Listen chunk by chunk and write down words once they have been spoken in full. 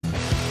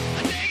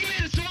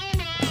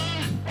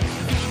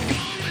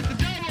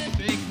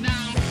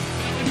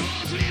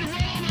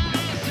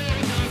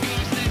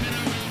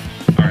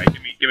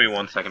me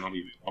 1 second. I'll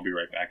be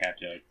right back. I have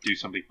to do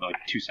something for like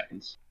 2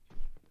 seconds.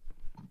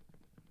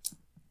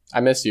 I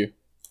miss you.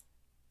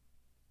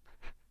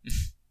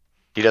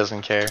 He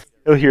doesn't care.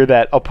 He'll hear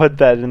that. I'll put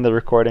that in the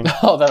recording.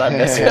 Oh, that I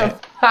miss him.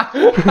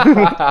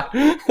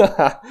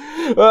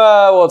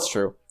 Well, it's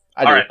true.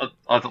 All right,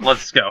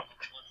 let's go.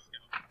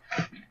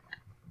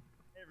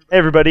 Hey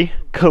everybody,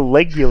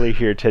 Caligula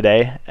here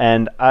today,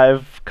 and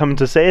I've come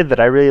to say that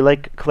I really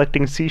like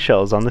collecting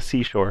seashells on the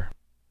seashore.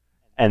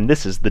 And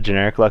this is the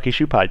Generic Lucky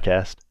Shoe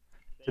Podcast.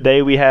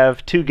 Today we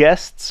have two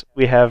guests.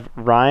 We have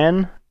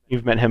Ryan,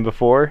 you've met him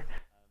before,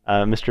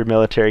 Mr.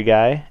 Military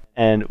Guy,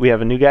 and we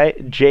have a new guy,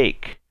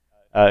 Jake,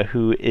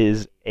 who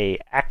is a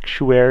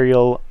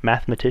actuarial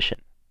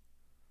mathematician.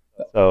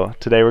 So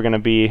today we're going to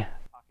be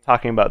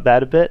talking about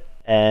that a bit,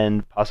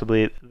 and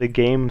possibly the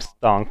game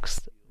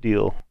Stonks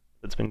deal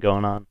that's been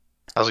going on.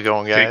 How's it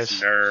going, guys?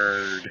 Jake's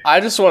nerd.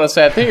 I just want to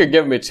say, I think you're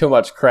giving me too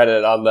much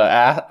credit on the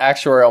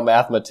actuarial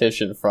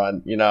mathematician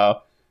front, you know.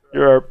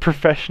 You're a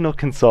professional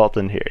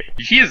consultant here.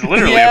 He is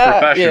literally a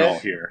professional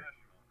here.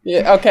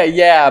 Yeah, okay,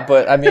 yeah,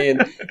 but I mean,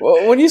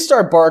 when you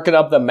start barking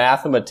up the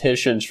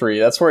mathematician tree,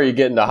 that's where you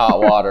get into hot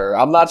water.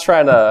 I'm not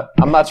trying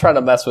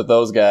to mess with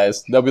those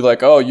guys. They'll be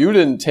like, "Oh, you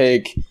didn't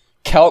take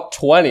Calc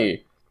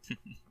 20."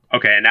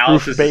 Okay,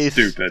 analysis is Proof-based,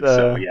 stupid,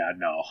 so yeah,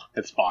 no,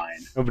 it's fine.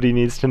 Nobody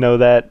needs to know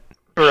that.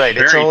 Right,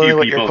 it's Very only few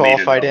what you're people need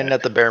to qualified know in it.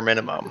 at the bare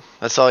minimum.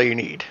 That's all you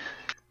need.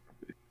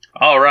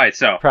 All right,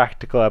 so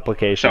Practical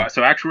application.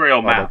 actuarial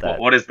How math. about that?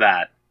 What is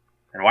that,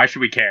 and why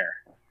should we care?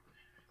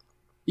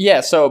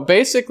 Yeah, so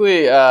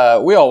basically,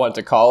 we all went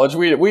to college.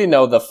 We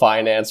know the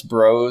finance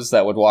bros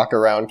that would walk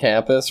around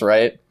campus,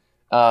 right?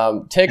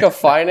 Take a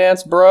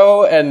finance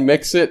bro and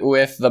mix it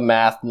with the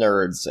math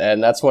nerds,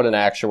 and that's what an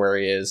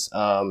actuary is.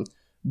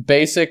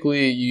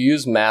 Basically, you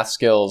use math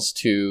skills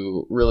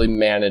to really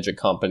manage a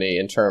company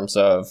in terms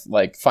of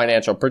like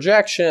financial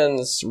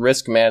projections,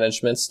 risk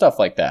management, stuff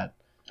like that.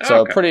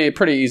 So Okay.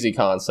 pretty easy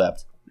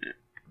concept.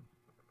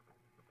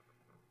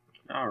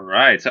 All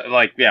right, so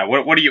like, yeah,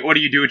 what do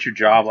you do at your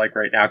job like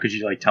right now? Could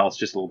you like tell us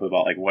just a little bit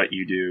about like what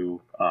you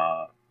do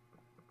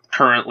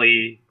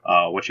currently,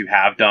 what you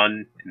have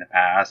done in the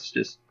past,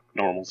 just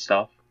normal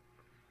stuff?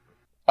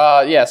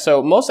 Yeah,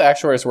 so most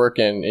actuaries work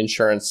in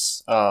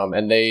insurance,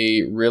 and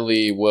they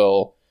really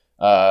will,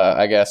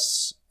 I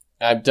guess,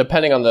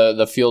 depending on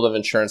the field of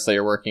insurance that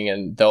you're working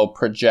in, they'll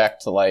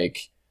project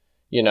like,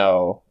 you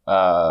know,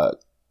 I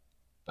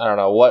don't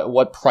know,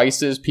 what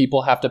prices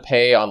people have to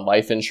pay on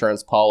life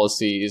insurance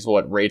policies,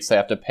 what rates they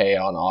have to pay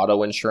on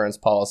auto insurance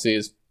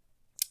policies.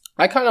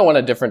 I kind of went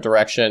a different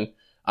direction.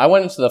 I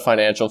went into the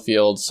financial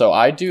field, so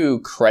I do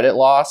credit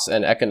loss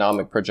and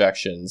economic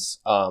projections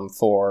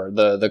for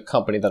the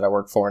company that I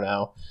work for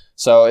now.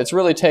 So it's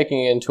really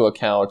taking into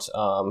account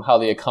how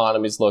the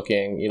economy's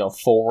looking, you know,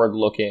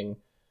 forward-looking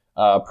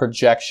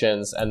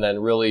projections, and then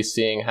really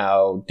seeing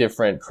how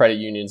different credit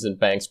unions and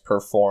banks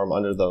perform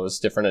under those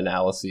different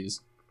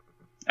analyses.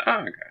 Oh,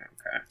 okay.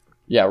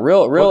 Yeah,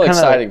 real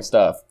exciting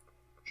stuff.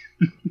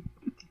 I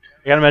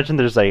gotta imagine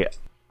there's like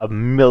a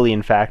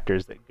million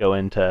factors that go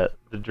into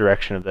the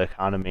direction of the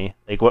economy.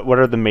 Like, what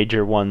are the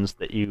major ones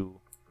that you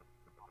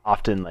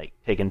often like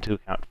take into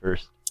account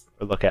first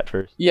or look at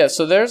first? Yeah,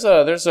 so there's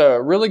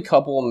a really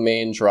couple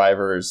main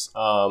drivers.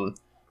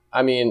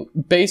 I mean,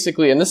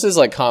 basically, and this is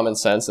like common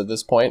sense at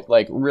this point,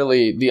 like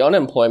really the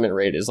unemployment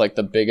rate is like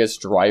the biggest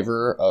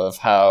driver of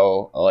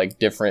how like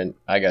different,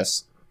 I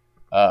guess,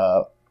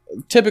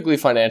 typically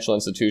financial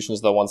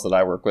institutions, the ones that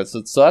I work with.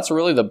 So that's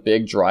really the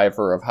big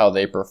driver of how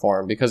they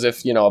perform, because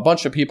if, you know, a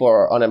bunch of people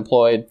are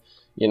unemployed,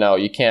 you know,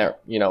 you can't,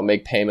 you know,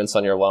 make payments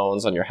on your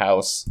loans, on your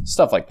house,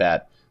 stuff like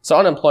that. So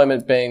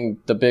unemployment being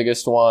the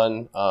biggest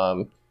one,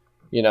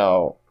 you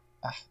know,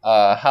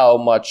 how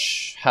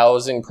much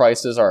housing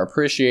prices are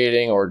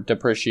appreciating or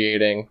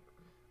depreciating.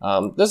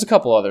 There's a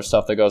couple other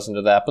stuff that goes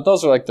into that, but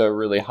those are like the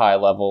really high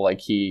level, like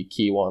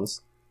key ones.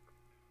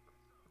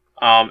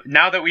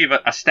 Now that we've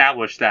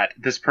established that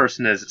this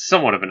person is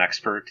somewhat of an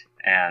expert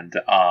and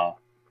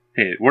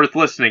worth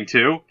listening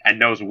to and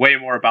knows way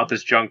more about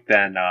this junk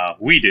than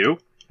we do,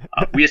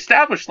 we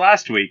established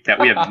last week that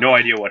we have no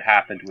idea what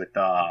happened with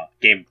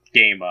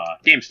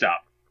GameStop.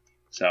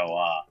 So,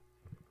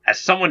 as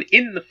someone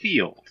in the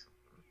field,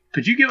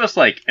 could you give us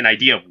like an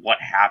idea of what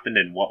happened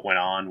and what went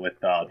on with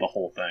the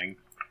whole thing?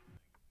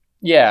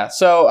 Yeah,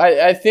 so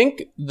I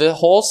think the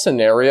whole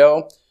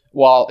scenario,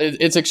 while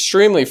it's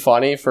extremely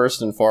funny,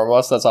 first and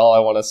foremost, that's all I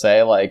want to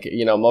say. Like,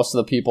 you know, most of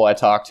the people I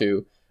talk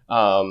to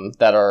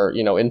that are,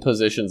 you know, in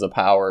positions of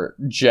power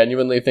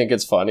genuinely think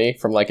it's funny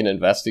from like an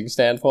investing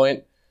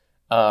standpoint.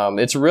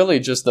 It's really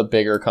just the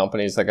bigger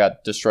companies that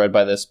got destroyed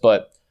by this.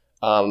 But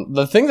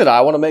the thing that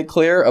I want to make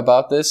clear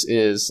about this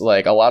is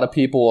like a lot of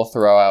people will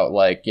throw out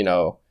like, you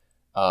know,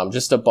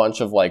 just a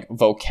bunch of like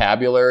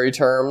vocabulary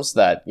terms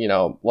that, you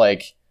know,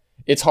 like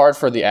it's hard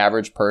for the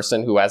average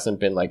person who hasn't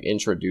been like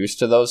introduced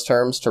to those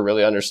terms to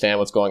really understand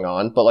what's going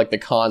on. But like the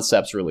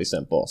concept's really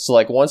simple. So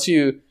like once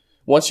you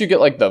get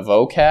like the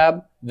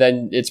vocab,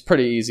 then it's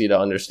pretty easy to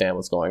understand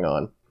what's going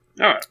on.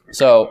 All right.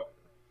 So,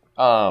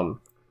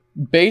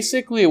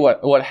 basically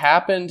what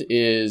happened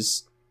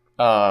is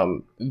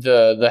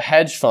the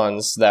hedge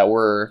funds that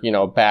we're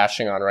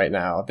bashing on right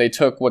now, they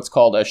took what's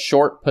called a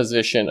short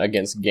position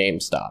against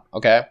GameStop.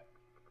 Okay,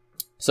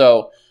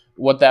 so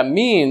what that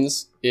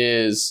means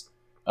is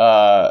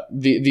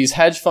these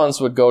hedge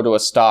funds would go to a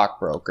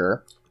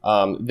stockbroker.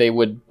 They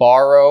would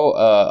borrow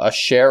a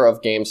share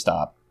of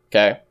GameStop.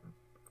 Okay,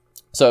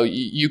 so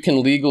you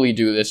can legally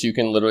do this. You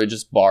can literally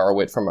just borrow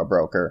it from a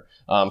broker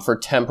for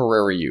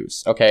temporary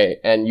use. Okay,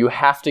 and you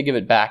have to give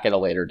it back at a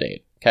later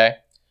date. Okay.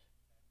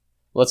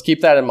 Let's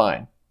keep that in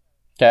mind.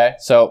 Okay,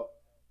 so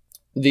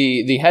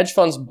the hedge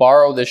funds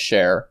borrow this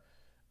share.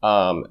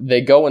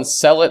 They go and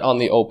sell it on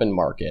the open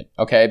market.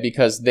 Okay,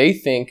 because they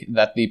think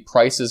that the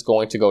price is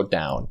going to go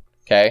down.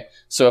 Okay,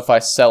 so if I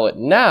sell it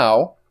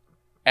now,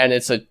 and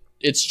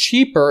it's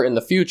cheaper in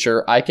the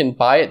future, I can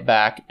buy it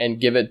back and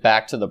give it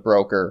back to the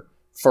broker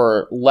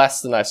for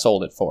less than I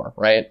sold it for.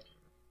 Right.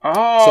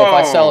 Oh. So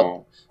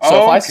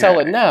if I sell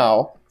it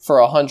now for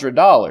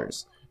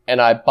 $100. And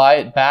I buy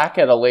it back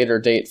at a later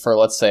date for,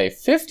 let's say,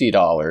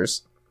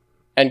 $50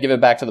 and give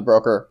it back to the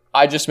broker,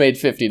 I just made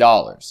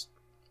 $50,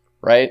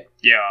 right?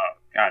 Yeah,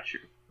 got you.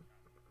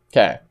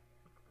 Okay.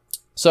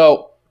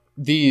 So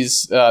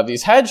these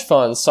hedge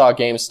funds saw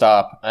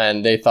GameStop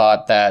and they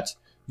thought that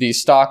the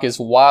stock is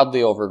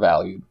wildly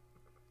overvalued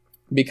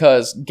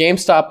because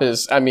GameStop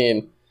is, I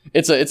mean,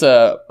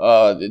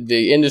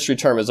 the industry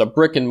term is a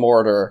brick and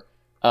mortar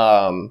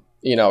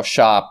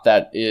shop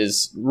that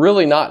is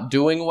really not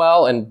doing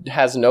well and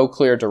has no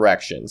clear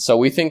direction. So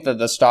we think that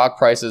the stock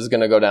price is going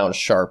to go down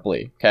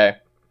sharply. Okay.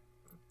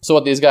 So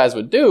what these guys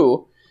would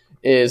do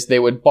is they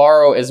would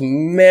borrow as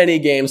many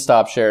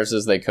GameStop shares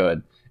as they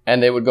could,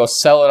 and they would go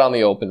sell it on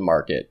the open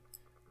market.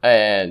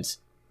 And,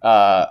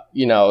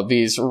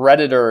 these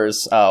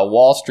Redditors,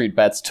 Wall Street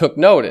bets took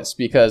notice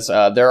because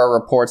there are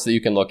reports that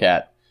you can look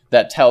at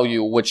that tell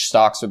you which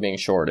stocks are being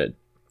shorted.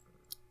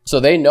 So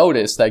they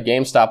noticed that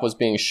GameStop was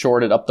being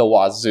shorted up the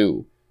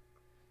wazoo.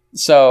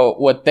 So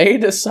what they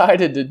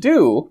decided to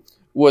do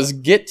was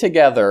get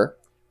together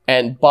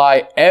and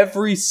buy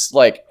every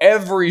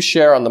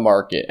share on the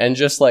market and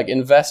just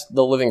invest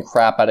the living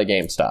crap out of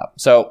GameStop.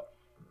 So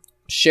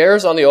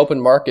shares on the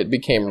open market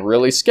became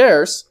really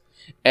scarce.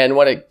 And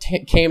when it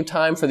came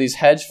time for these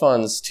hedge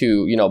funds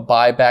to,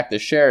 buy back the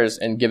shares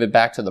and give it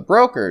back to the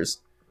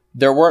brokers,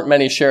 there weren't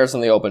many shares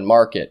on the open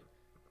market.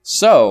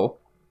 So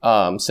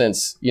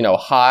since,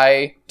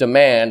 high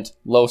demand,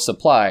 low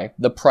supply,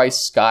 the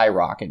price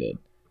skyrocketed.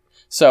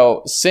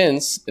 So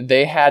since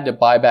they had to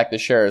buy back the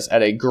shares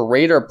at a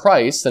greater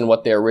price than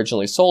what they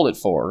originally sold it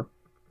for,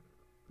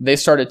 they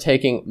started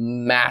taking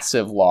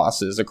massive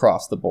losses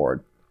across the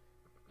board.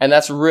 And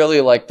that's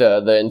really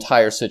the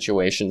entire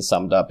situation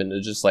summed up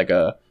into just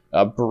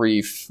a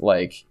brief,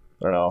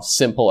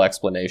 simple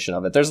explanation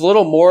of it. There's a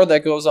little more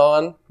that goes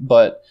on,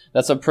 but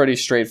that's a pretty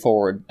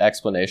straightforward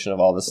explanation of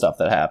all the stuff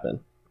that happened.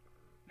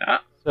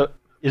 So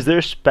is there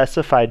a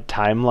specified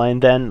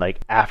timeline then?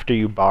 After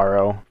you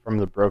borrow from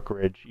the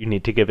brokerage, you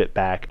need to give it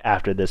back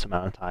after this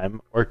amount of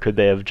time? Or could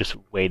they have just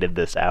waited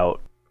this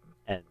out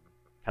and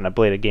kind of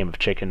played a game of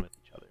chicken with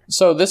each other?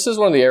 So this is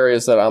one of the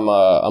areas that I'm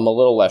a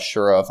little less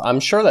sure of. I'm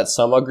sure that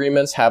some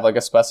agreements have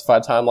a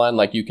specified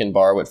timeline, you can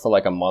borrow it for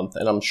a month.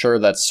 And I'm sure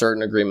that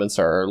certain agreements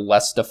are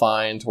less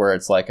defined where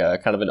it's a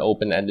kind of an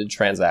open-ended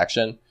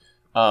transaction.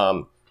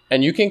 And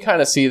you can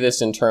kind of see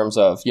this in terms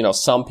of,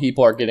 some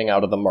people are getting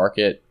out of the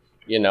market.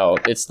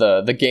 It's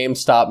the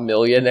GameStop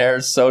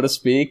millionaires, so to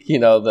speak,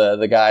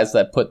 the guys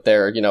that put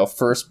their,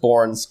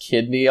 firstborn's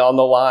kidney on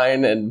the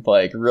line and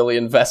really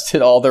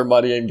invested all their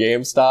money in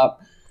GameStop.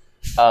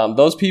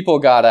 Those people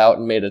got out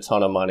and made a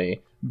ton of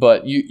money,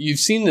 but you've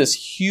seen this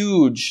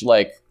huge,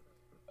 kind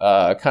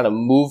of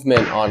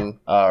movement on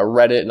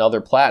Reddit and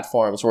other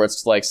platforms where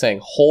it's saying,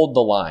 hold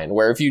the line,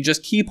 where if you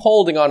just keep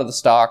holding onto the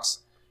stocks,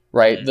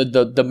 right,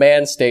 the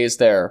demand stays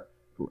there.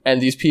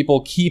 And these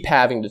people keep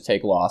having to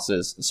take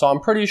losses. So I'm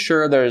pretty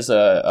sure there's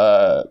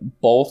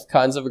both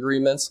kinds of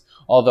agreements,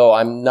 although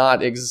I'm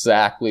not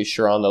exactly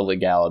sure on the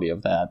legality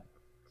of that.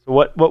 So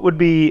what would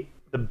be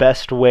the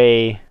best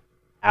way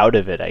out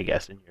of it, I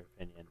guess, in your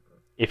opinion?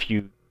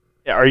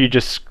 Are you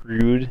just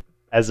screwed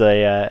as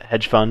a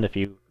hedge fund if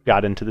you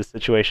got into this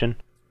situation?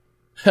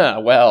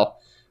 Well,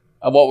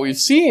 what we've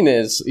seen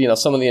is,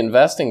 some of the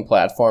investing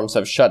platforms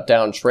have shut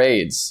down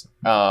trades.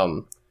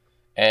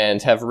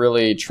 And have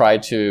really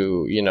tried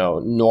to,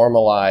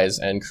 normalize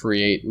and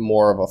create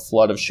more of a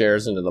flood of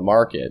shares into the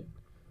market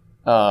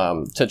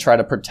to try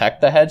to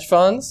protect the hedge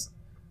funds.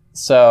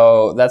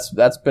 So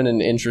that's been an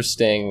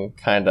interesting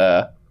kind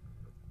of,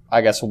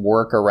 I guess,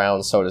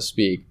 workaround, so to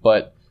speak.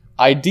 But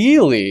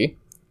ideally,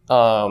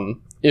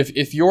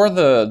 if you're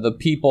the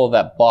people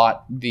that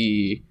bought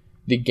the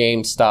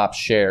GameStop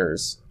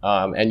shares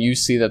and you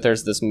see that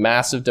there's this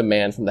massive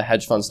demand from the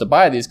hedge funds to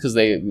buy these because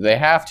they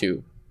have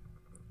to,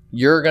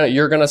 you're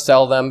gonna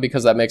sell them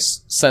because that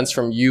makes sense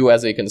from you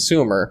as a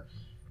consumer,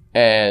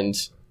 and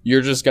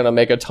you're just gonna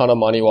make a ton of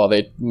money while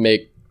they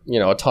make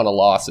a ton of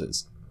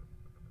losses.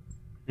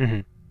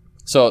 Mm-hmm.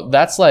 So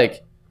that's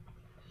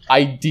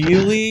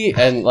ideally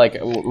and like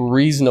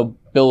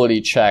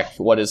reasonability check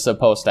what is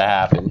supposed to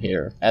happen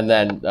here, and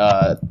then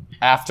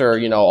after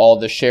all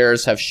the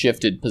shares have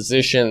shifted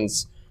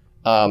positions,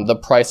 the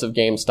price of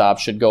GameStop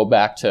should go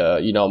back to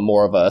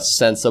more of a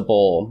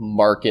sensible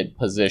market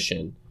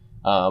position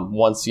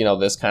once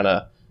this kind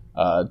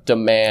of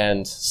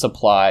demand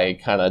supply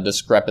kind of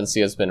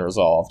discrepancy has been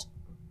resolved.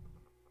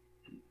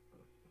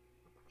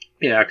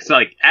 Yeah, because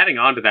like adding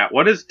on to that,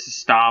 what is to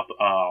stop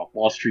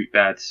Wall Street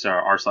Bets or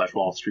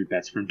r/Wall Street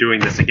Bets from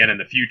doing this again in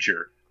the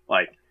future?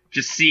 Like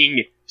just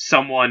seeing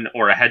someone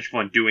or a hedge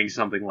fund doing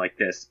something like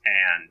this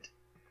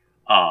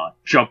and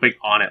jumping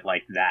on it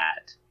like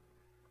that.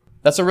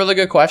 That's a really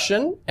good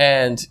question,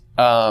 and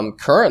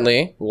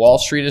currently Wall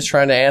Street is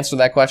trying to answer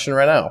that question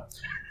right now.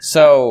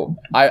 So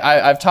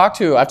I've talked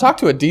to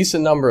a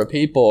decent number of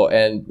people,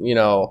 and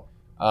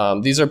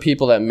these are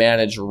people that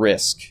manage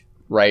risk.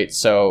 Right,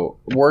 so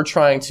we're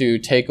trying to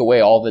take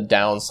away all the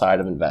downside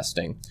of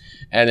investing,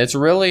 and it's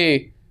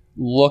really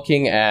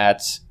looking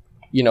at,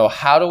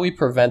 how do we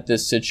prevent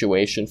this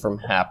situation from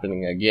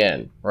happening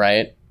again,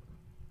 right?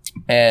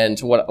 And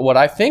what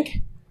I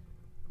think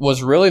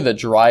was really the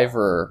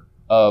driver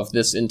of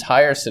this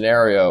entire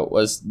scenario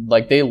was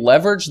like they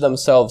leveraged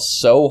themselves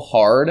so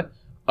hard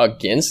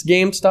against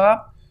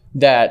GameStop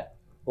that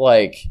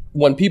like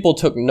when people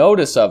took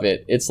notice of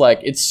it, it's like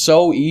it's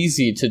so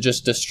easy to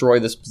just destroy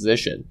this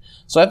position.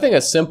 So I think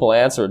a simple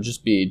answer would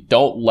just be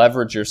don't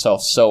leverage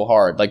yourself so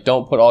hard. Like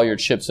don't put all your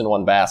chips in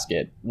one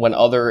basket when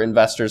other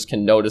investors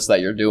can notice that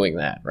you're doing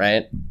that,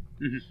 right?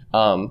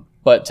 Mm-hmm.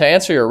 But to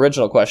answer your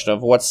original question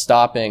of what's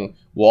stopping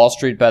Wall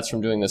Street Bets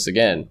from doing this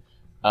again,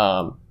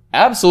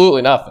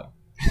 absolutely nothing.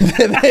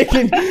 they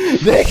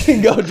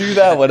can go do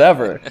that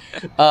whatever.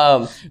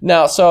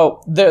 Now,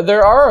 so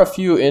there are a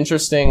few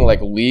interesting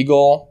like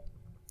legal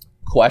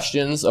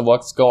questions of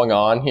what's going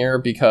on here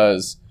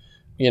because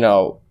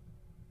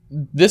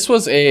this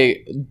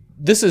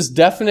is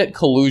definite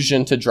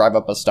collusion to drive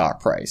up a stock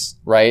price,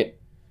 right?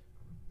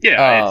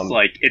 Yeah,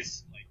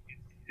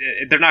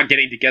 they're not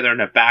getting together in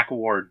a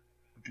backward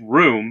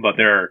room, but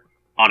they're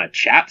on a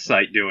chat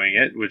site doing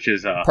it, which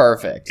is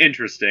perfect,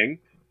 interesting.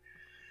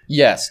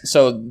 Yes,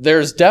 so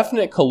there's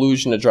definite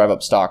collusion to drive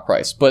up stock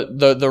price, but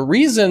the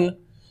reason,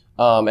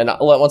 and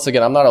once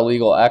again, I'm not a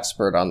legal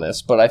expert on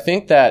this, but I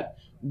think that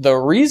the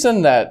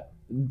reason that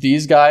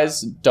these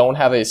guys don't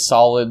have a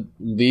solid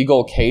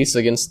legal case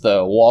against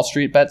the Wall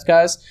Street Bets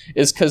guys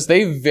is because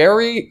they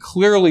very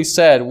clearly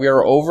said we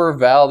are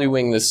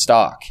overvaluing this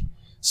stock.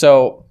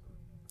 So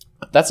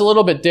that's a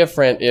little bit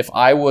different if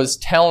I was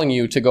telling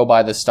you to go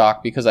buy this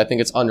stock because I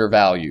think it's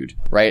undervalued,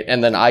 right?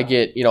 And then I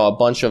get, a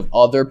bunch of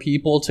other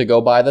people to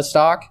go buy the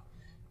stock.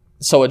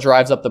 So it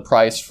drives up the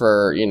price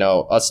for,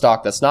 a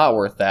stock that's not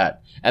worth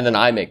that. And then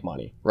I make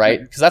money,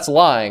 right? Because that's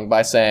lying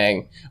by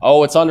saying,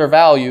 oh, it's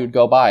undervalued,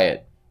 go buy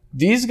it.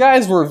 These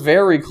guys were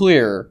very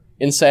clear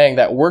in saying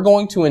that we're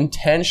going to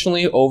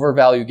intentionally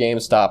overvalue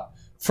GameStop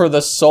for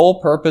the sole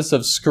purpose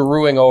of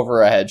screwing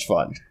over a hedge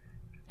fund.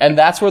 And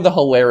that's where the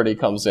hilarity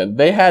comes in.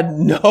 They had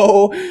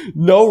no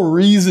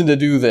reason to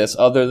do this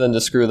other than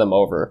to screw them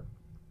over.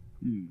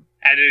 And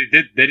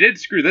they did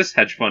screw this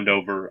hedge fund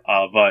over,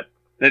 but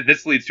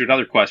this leads to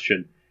another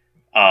question.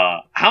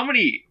 How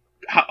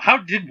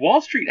did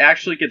Wall Street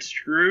actually get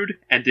screwed?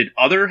 And did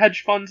other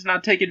hedge funds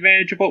not take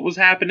advantage of what was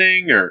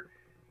happening or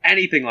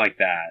anything like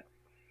that?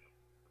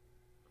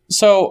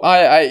 So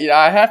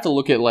I have to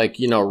look at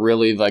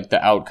really the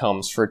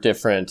outcomes for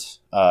different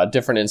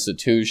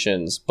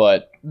institutions,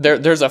 but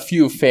there's a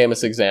few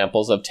famous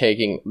examples of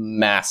taking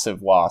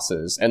massive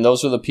losses, and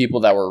those are the people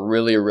that were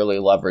really, really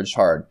leveraged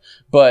hard.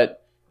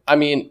 But I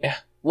mean,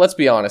 let's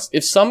be honest,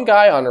 if some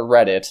guy on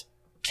Reddit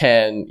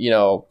can,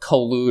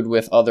 collude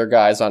with other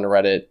guys on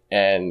Reddit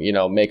and,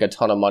 make a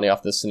ton of money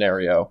off this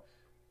scenario,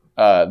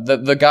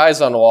 the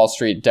guys on Wall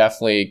Street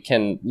definitely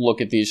can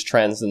look at these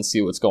trends and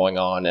see what's going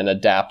on and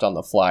adapt on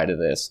the fly to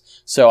this.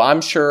 So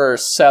I'm sure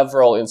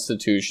several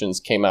institutions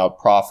came out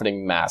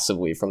profiting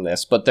massively from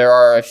this, but there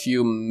are a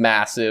few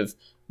massive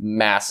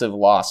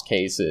loss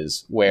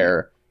cases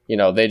where,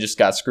 they just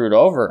got screwed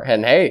over.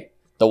 And hey,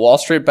 the Wall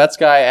Street Bets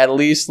guy at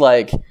least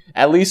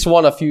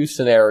won a few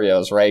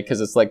scenarios, right? Because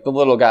it's like the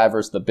little guy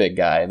versus the big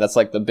guy. That's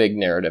like the big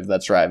narrative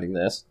that's driving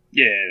this.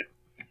 Yeah.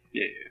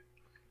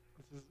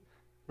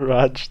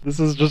 Raj, this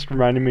is just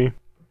reminding me,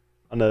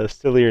 on a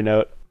sillier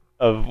note,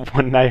 of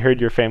when I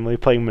heard your family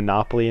playing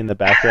Monopoly in the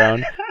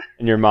background,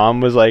 and your mom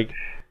was like,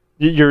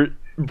 your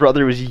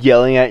brother was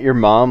yelling at your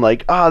mom,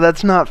 like, "Oh,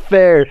 that's not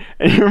fair,"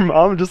 and your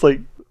mom just like,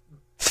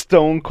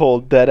 stone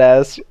cold dead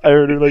ass. I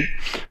heard her like,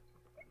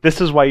 "This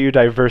is why you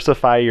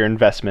diversify your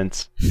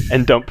investments,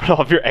 and don't put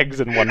all of your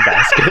eggs in one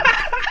basket."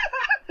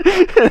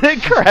 And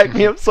it cracked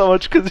me up so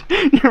much because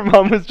your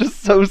mom was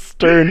just so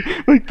stern.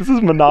 Like, this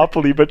is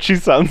Monopoly, but she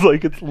sounds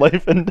like it's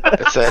life and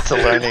death. It's a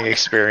learning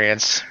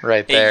experience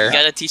right there. You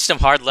gotta teach them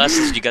hard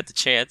lessons. You got the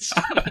chance.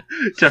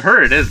 To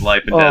her, it is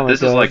life and death. This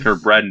God. is like her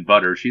bread and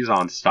butter. She's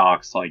on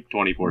stocks like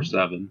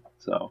 24/7.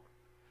 So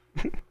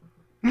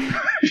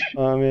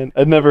Oh man,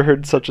 I'd never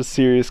heard such a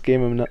serious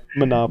game of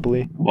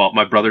Monopoly. Well,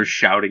 my brother's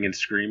shouting and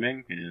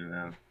screaming.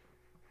 And,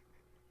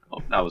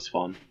 oh, that was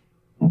fun.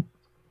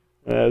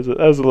 That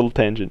was a little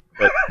tangent,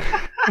 but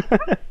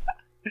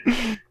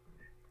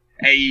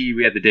Hey,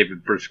 we had the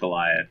David vs.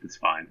 Goliath. It's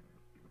fine.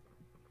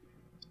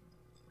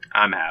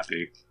 I'm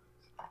happy.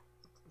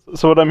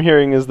 so what I'm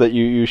hearing is that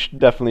you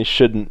definitely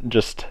shouldn't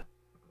just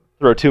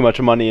throw too much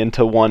money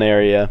into one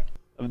area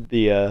of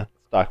the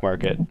stock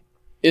market.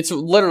 It's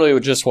literally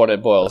just what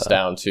it boils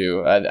down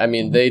to. I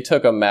mean, they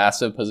took a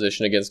massive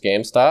position against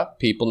GameStop.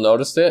 People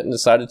noticed it and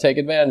decided to take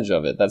advantage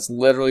of it. That's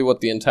literally what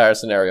the entire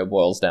scenario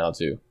boils down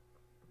to.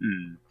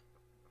 Hmm.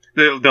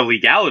 The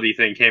legality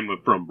thing came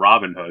from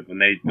Robinhood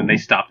when they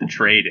stopped the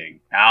trading.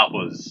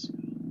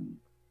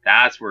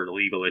 That's where the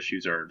legal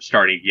issues are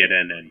starting to get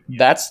in, and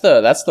That's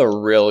the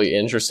really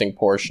interesting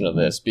portion of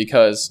this,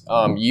 because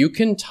you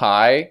can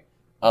tie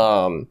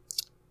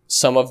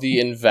some of the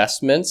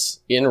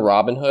investments in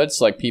Robinhood,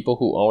 so like people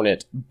who own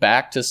it,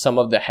 back to some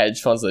of the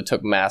hedge funds that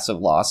took massive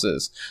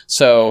losses.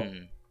 So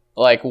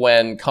like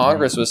when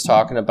Congress was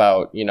talking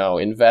about,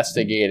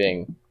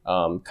 investigating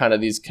kind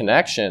of these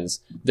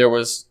connections, there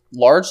was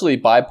largely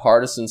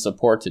bipartisan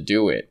support to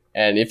do it.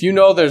 And if you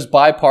know there's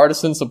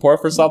bipartisan support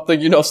for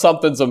something, you know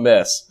something's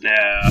amiss.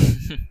 yeah,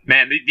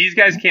 man, these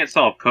guys can't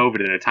solve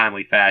COVID in a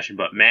timely fashion.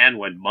 But man,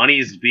 when money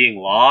is being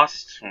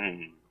lost,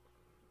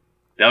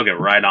 they'll get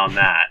right on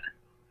that.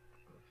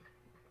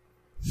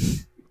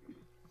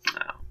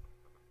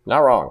 Not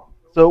wrong.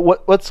 So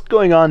what's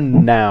going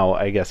on now?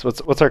 I guess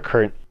what's our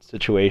current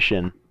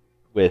situation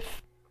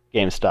with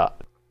GameStop?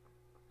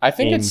 I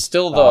think it's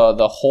still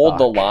the hold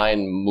the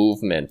line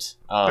movement.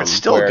 It's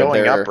still where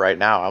going they're- up right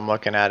now. I'm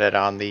looking at it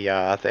on the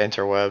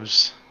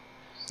interwebs.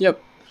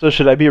 Yep. So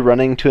should I be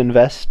running to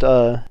invest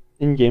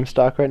in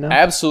GameStop right now?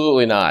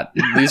 Absolutely not.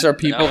 These are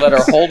people that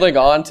are holding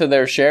on to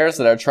their shares,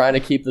 that are trying to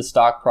keep the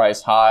stock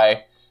price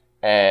high,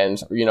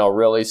 and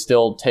really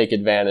still take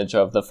advantage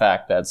of the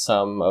fact that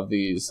some of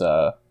these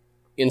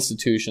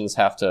institutions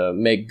have to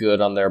make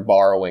good on their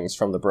borrowings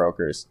from the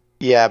brokers.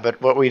 Yeah,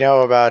 but what we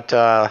know about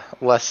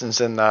lessons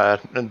in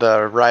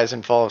the rise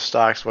and fall of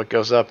stocks, what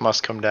goes up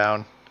must come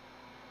down.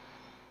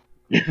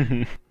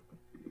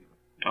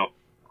 Oh,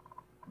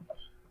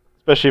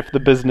 Especially if the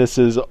business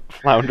is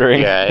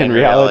floundering Yeah, in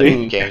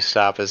reality.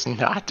 GameStop is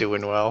not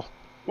doing well.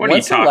 what are you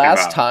When's the talking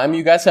last about? time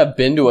you guys have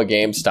been to a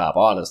GameStop,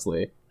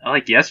 honestly?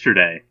 Like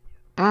yesterday.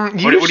 What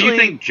do you Usually-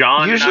 think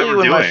John and I Usually were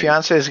when my doing?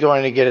 fiance is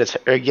going to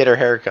get her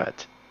hair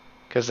cut,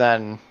 because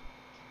then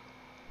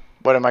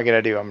what am I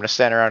going to do? I'm going to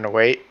stand around and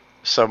wait,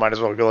 so might as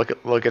well go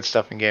look at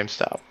stuff in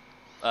GameStop.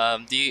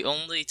 The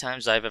only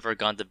times I've ever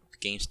gone to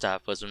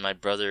GameStop was when my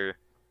brother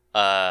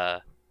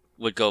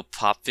would go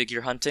pop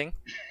figure hunting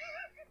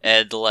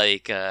and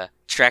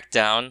track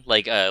down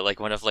like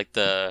one of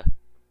the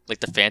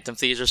Phantom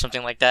Thieves or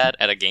something like that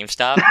at a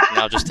GameStop, and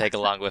I'll just tag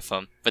along with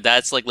him. But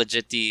that's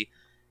legit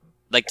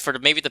for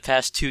maybe the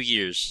past 2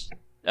 years.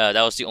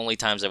 That was the only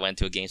times I went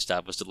to a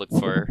GameStop, was to look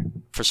for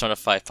Persona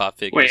 5 pop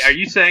figures. Wait, are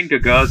you saying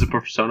Gaga is a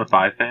Persona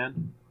 5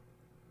 fan?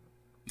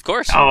 Of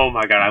course. Oh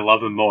my god, I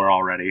love him more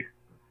already.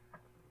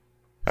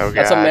 Oh god.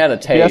 That's a man of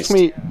If you ask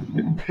taste.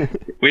 me,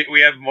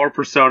 We have more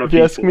Persona if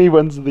you ask people. me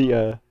when's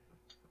the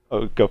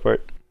oh, go for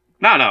it.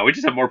 No, we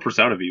just have more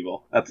Persona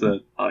people. That's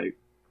a like.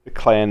 The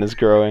clan is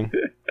growing.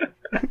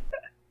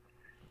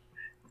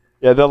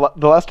 Yeah, the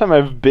last time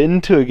I've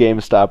been to a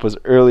GameStop was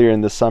earlier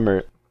in the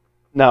summer.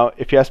 Now,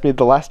 if you ask me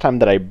the last time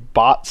that I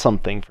bought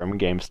something from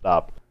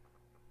GameStop,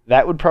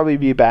 that would probably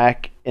be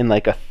back in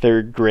like a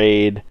third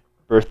grade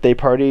birthday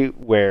party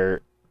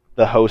where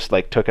the host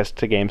took us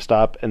to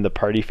GameStop, and the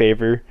party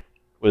favor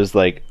was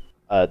like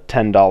a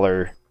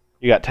 $10.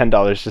 You got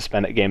 $10 to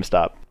spend at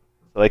GameStop.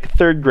 So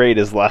third grade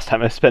is the last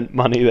time I spent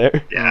money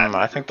there.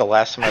 I think the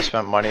last time I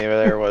spent money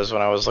there was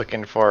when I was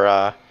looking for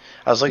I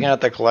was looking at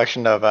the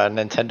collection of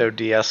Nintendo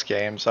DS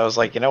games. I was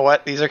like, you know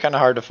what? These are kind of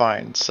hard to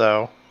find,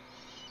 so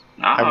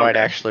I might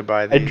actually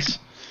buy these.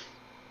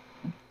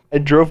 I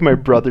drove my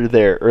brother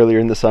there earlier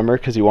in the summer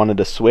because he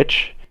wanted a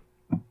Switch,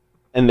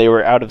 and they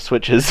were out of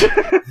Switches.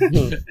 I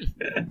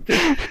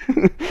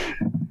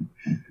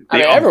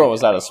mean, everyone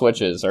was out of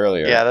Switches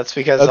earlier. Yeah, that's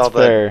because That's all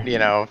the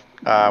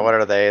fair. what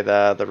are they?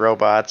 The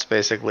robots,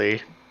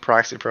 basically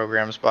proxy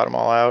programs bought them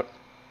all out.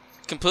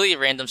 Completely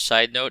random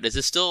side note: is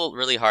it still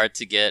really hard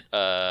to get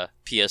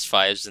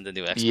PS5s in the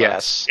new Xbox?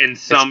 Yes. In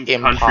some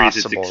It's countries,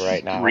 it's impossible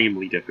right now.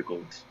 extremely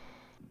difficult.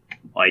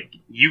 Like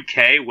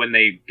UK, when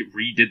they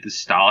redid the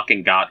stock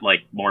and got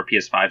more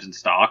PS5s in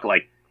stock,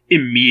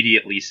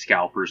 immediately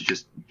scalpers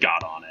just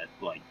got on it.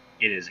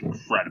 It is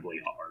incredibly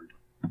hard.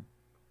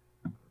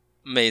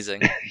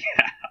 Amazing.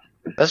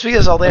 That's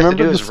because all they have to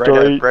do Remember is the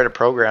story- write a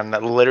program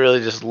that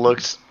literally just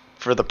looks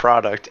for the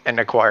product and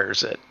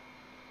acquires it.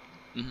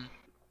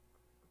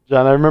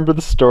 John, I remember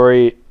the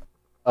story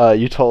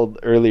you told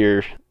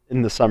earlier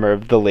in the summer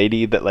of the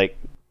lady that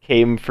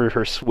came for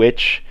her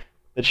Switch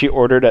that she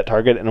ordered at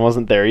Target and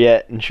wasn't there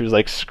yet, and she was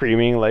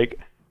screaming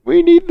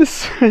we need the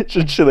Switch,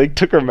 and she like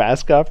took her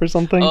mask off or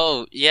something.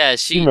 Oh yeah,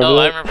 You remember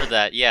I that? remember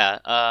that. Yeah.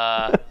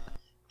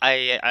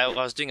 I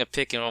was doing a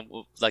pick and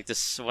like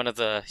this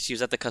she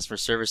was at the customer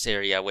service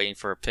area waiting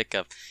for a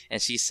pickup,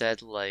 and she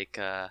said like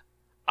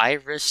I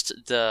risked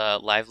the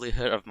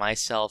livelihood of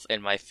myself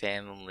and my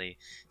family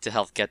to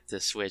help get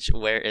this Switch.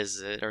 Where is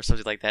it? Or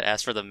something like that.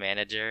 Asked for the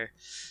manager.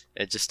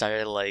 It just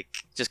started like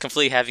just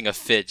completely having a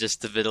fit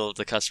just the middle of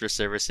the customer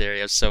service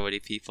area of so many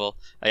people.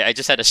 I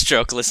just had a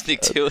stroke listening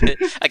to it.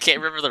 I can't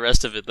remember the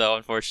rest of it though,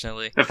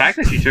 unfortunately. The fact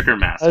that she took her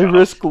mask I off.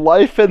 risk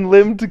life and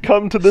limb to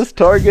come to this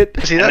target.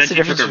 See, And that's the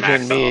then she took difference her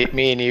between mask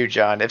me and you,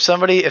 John. If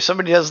somebody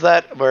does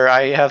that, where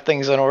I have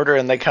things in order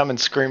and they come and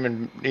scream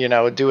and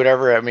do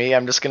whatever at me,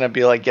 I'm just gonna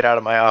be like, get out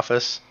of my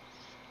office.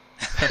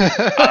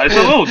 It's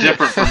a little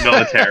different from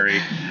military.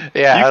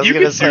 Yeah, I was you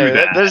gonna can say do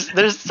that.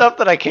 there's stuff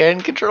that I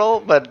can control,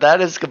 but that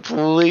is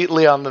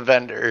completely on the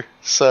vendor.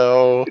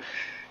 So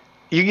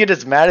you can get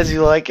as mad as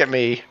you like at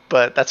me,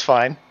 but that's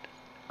fine.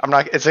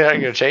 It's not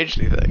gonna change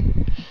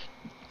anything.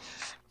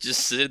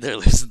 Just sitting there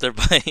losing their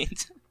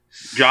mind.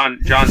 John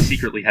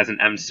secretly has an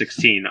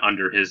M16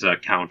 under his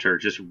counter,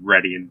 just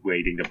ready and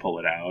waiting to pull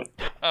it out.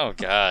 Oh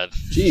god.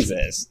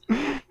 Jesus.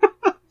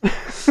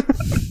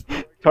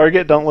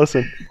 Target, don't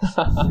listen.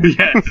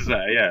 Yes,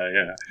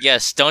 yeah.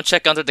 Yes, don't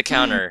check under the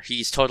counter.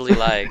 He's totally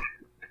lying.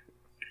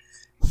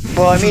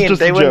 Well, I This is mean, just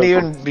they a wouldn't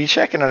joke. even be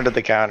checking under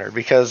the counter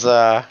because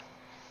that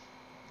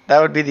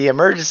would be the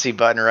emergency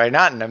button, right?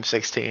 Not an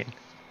M16.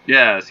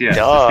 Yes, just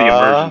the Duh.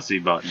 emergency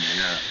button.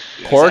 Yeah.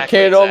 Por Exactly,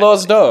 qué no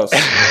los dos?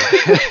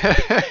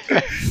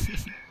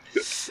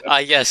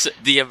 Yes,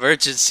 the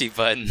emergency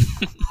button.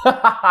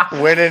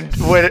 when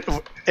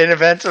in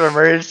event of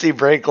emergency,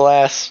 break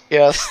glass.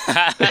 Yes.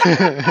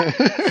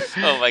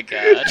 Oh my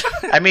god.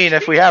 I mean,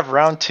 if we have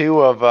round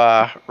 2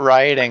 of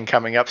rioting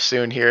coming up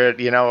soon here,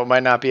 it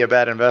might not be a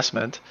bad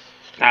investment.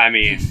 I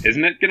mean,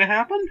 isn't it gonna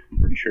happen? I'm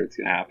pretty sure it's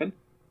gonna happen.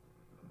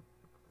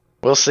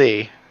 We'll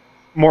see.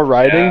 More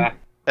riding? Yeah.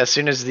 As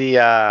soon as what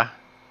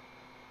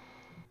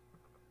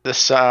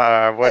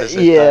is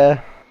it?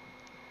 Yeah.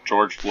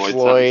 George Floyd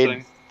Floyd.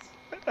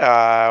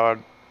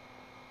 sentencing.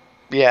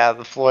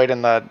 The Floyd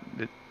and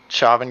the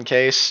Chauvin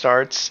case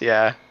starts.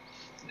 Yeah.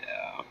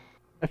 Yeah.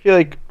 I feel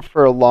like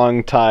for a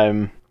long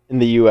time in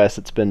the U.S.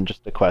 it's been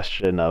just a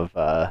question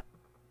of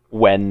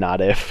when,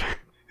 not if.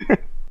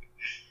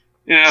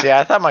 Yeah. See,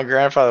 I thought my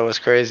grandfather was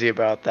crazy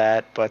about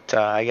that, but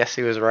I guess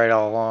he was right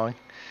all along.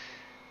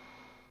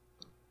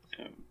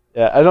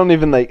 Yeah, I don't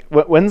even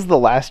when's the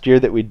last year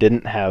that we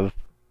didn't have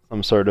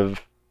some sort of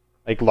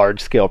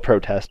large scale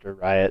protest or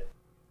riot?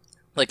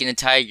 Like an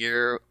entire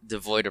year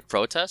devoid of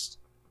protest?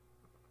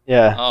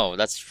 Yeah. Oh,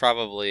 that's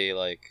probably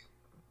like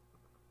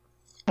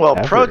Well,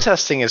 Ever.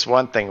 protesting is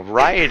one thing.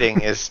 Rioting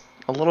is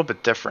a little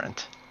bit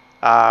different.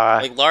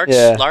 large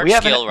Yeah. large we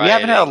scale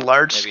haven't had a rioting,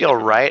 large maybe scale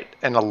different. riot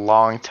in a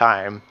long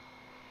time.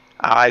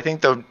 I think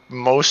the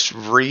most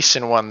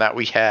recent one that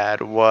we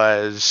had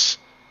was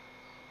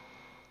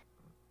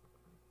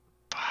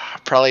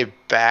probably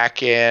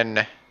back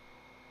in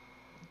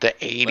the Like,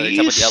 talking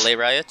about 80s. the LA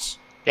riots?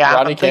 Yeah,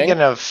 Rodney I'm King?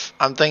 thinking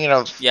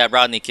of Yeah,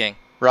 Rodney King.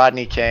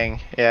 Rodney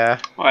King. Yeah.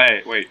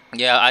 Wait.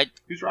 Yeah,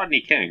 Who's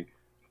Rodney King?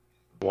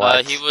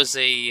 What? he was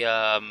a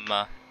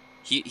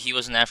he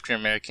was an African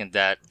American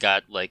that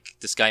got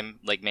this guy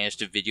managed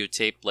to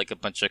videotape a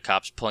bunch of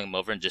cops pulling him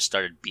over and just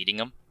started beating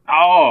him.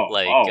 Oh.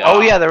 Like,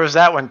 Oh yeah, there was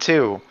that one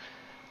too.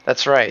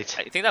 That's right.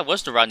 I think that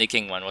was the Rodney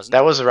King one, wasn't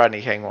That it? was the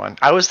Rodney King one.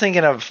 I was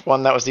thinking of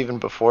one that was even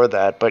before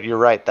that, but you're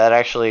right. That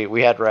actually,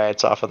 we had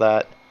riots off of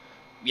that.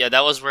 Yeah,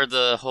 that was where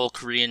the whole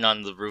Korean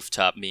on the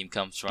rooftop meme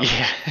comes from.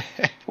 Yeah.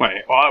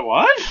 Wait.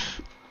 What?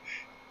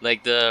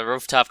 Like the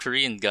rooftop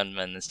Korean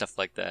gunmen and stuff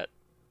like that.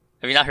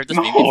 Have you not heard this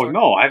meme No, before?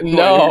 no. I have no idea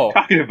No. what you're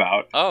talking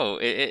about. Oh,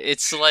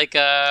 it's like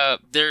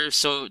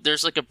there's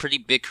a pretty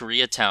big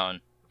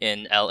Koreatown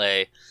in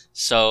LA.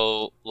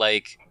 So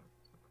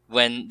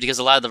because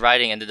a lot of the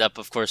rioting ended up,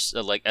 of course,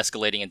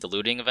 escalating into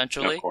looting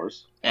eventually. Of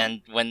course.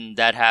 And when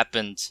that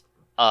happened,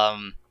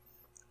 the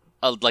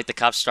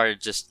cops started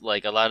just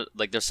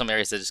there's some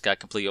areas that just got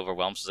completely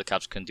overwhelmed, so the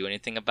cops couldn't do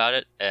anything about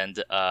it.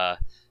 And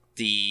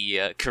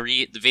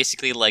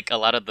basically a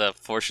lot of the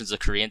portions of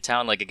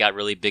Koreatown, it got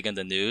really big in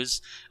the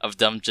news of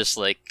them just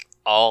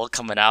all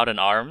coming out in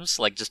arms,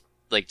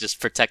 just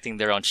protecting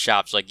their own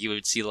shops. You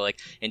would see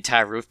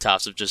entire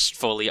rooftops of just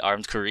fully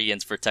armed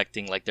Koreans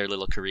protecting their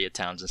little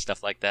Koreatowns and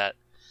stuff like that.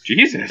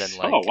 Jesus. And then,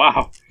 Oh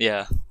wow.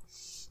 Yeah.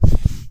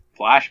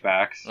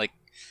 Flashbacks.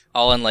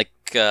 All in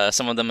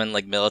some of them in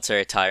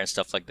military attire and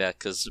stuff like that,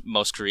 because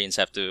most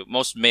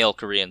male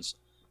Koreans,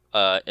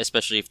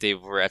 especially if they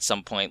were at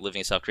some point living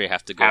in South Korea,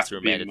 have to go through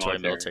to be mandatory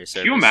military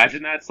service. Can you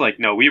imagine that? It's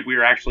no, we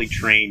were actually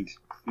trained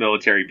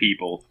military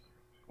people,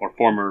 or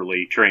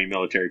formerly trained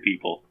military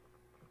people.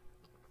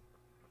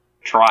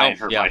 Try and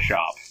hurt yeah. my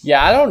shop.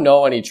 Yeah, I don't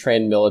know any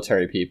trained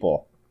military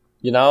people.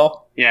 You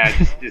know? Yeah,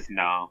 just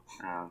no.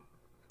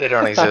 They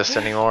don't exist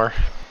anymore.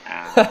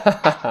 You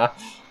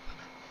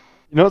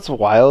know what's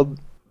wild?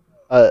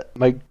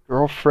 My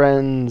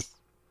girlfriend's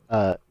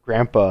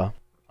grandpa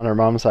on her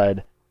mom's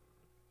side,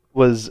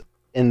 was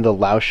in the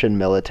Laotian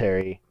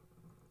military,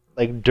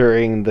 like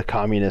during the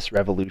communist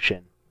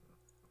revolution,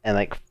 and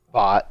like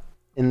fought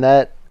in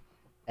that,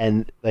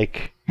 and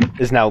like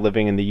is now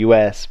living in the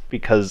U.S.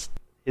 because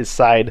his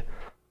side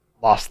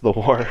lost the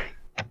war.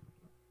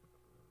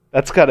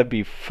 That's gotta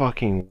be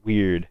fucking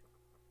weird.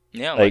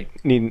 Yeah,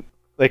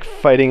 like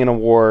fighting in a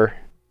war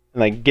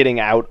and like getting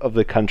out of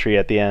the country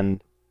at the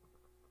end.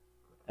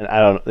 And I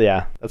don't.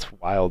 Yeah, that's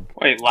wild.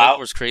 Wait, Lao Lao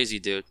was crazy,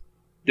 dude.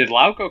 did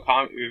Lao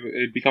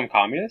become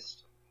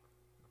communist?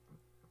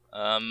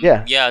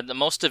 Yeah.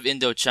 Most of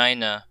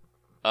Indochina,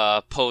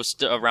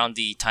 post around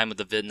the time of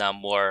the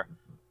Vietnam War,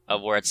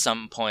 were at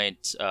some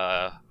point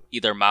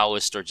either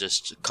Maoist or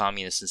just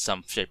communist in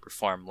some shape or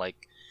form.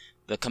 Like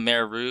the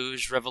Khmer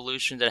Rouge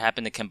Revolution that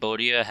happened in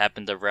Cambodia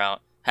happened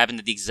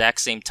at the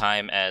exact same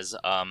time as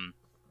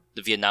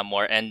the Vietnam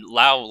War. And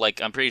Lao,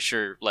 like, I'm pretty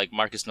sure, like,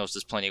 Marcus knows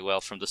this plenty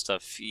well from the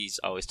stuff he's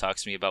always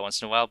talks to me about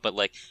once in a while, but,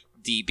 like,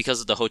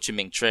 because of the Ho Chi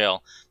Minh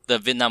Trail, the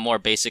Vietnam War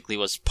basically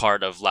was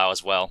part of Lao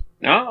as well.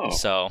 Oh.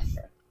 So.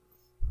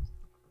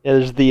 Yeah,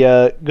 there's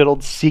the good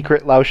old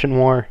secret Laotian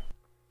War,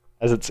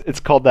 as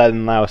it's called that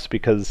in Laos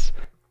because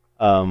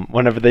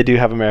whenever they do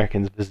have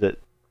Americans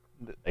visit,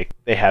 like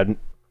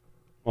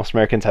most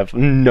Americans have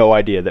no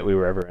idea that we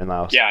were ever in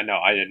Laos. Yeah, no,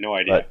 I had no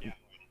idea. But,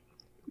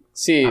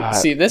 See,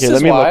 this here, is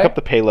let me why look up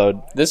the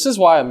payload. This is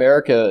why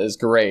America is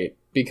great.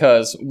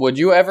 Because would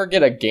you ever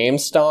get a game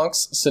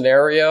stonks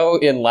scenario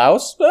in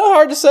Laos?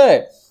 Hard to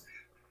say.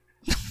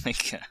 Oh my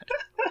God.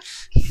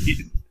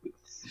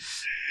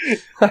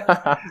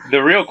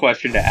 The real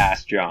question to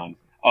ask, John,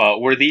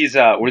 were these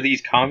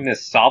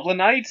communist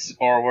Soblenites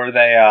or were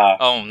they?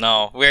 Oh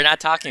no, we're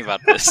not talking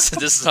about this.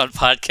 This is on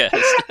podcast.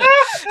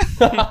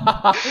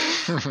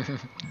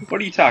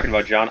 What are you talking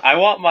about, John?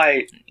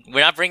 We're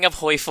not bringing up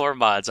Hoi 4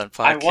 mods on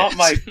podcast. I want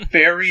my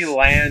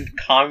fairyland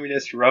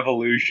communist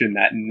revolution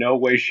that in no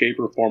way, shape,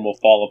 or form will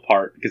fall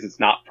apart because it's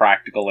not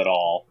practical at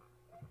all.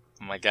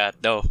 Oh my God,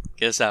 no,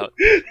 get us out.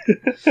 Yeah.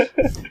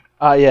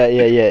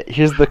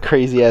 Here's the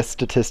crazy-ass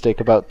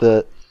statistic about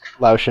the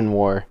Laotian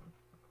War.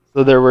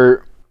 So there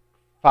were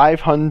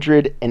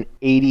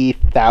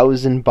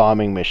 580,000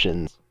 bombing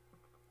missions.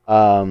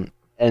 And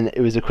it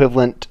was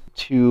equivalent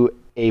to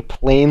a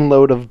plane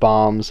load of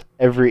bombs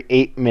every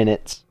 8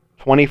 minutes,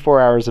 24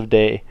 hours a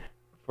day,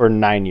 for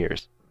 9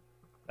 years.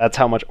 That's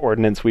how much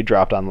ordnance we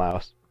dropped on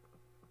Laos.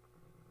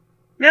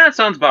 Yeah, that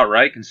sounds about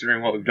right,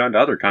 considering what we've done to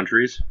other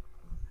countries.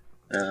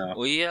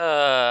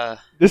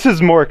 This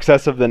is more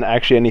excessive than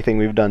actually anything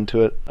we've done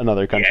to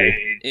another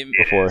country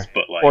before. Is,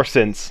 but or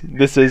since.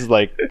 This is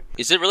like...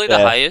 Is it really the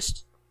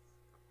highest?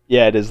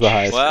 Yeah, it is the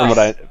highest, wow.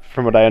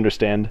 from what I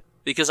understand.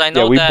 Because I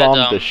know we that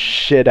bombed the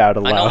shit out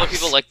of Laos. I know what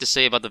people like to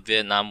say about the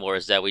Vietnam War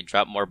is that we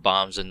dropped more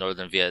bombs in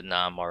northern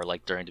Vietnam or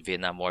like during the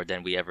Vietnam War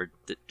than we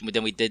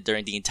did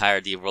during the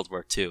entirety of World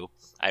War II.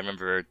 I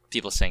remember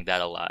people saying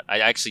that a lot. I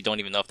actually don't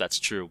even know if that's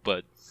true,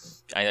 but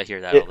I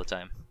hear that all the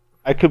time.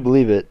 I could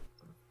believe it.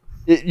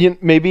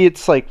 Maybe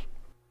it's like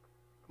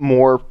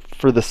more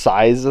for the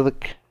size of the...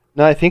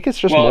 No, I think it's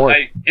just more.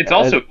 It's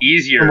also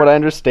easier. From what I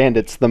understand,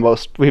 it's the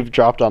most we've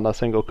dropped on a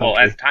single country. Well,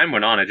 as time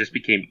went on, it just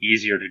became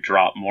easier to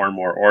drop more and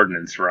more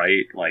ordnance,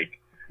 right?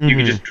 Like, you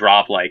could just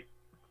drop, like,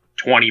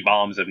 20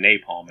 bombs of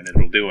napalm and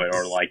it'll do it.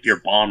 Or, like, your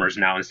bombers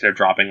now, instead of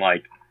dropping,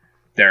 like,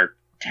 their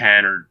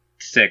 10 or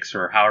 6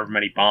 or however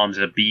many bombs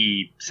a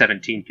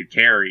B-17 could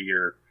carry,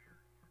 your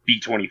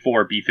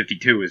B-24,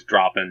 B-52 is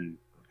dropping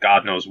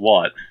God knows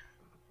what.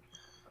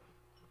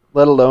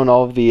 Let alone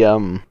all of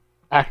the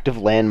active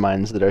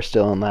landmines that are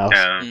still in Laos.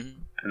 And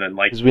then,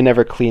 like... Because we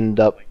never cleaned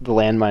up the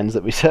landmines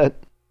that we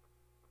set.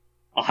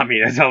 I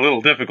mean, it's a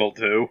little difficult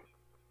to.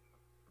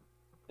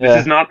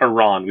 This is not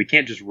Iran. We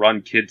can't just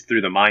run kids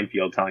through the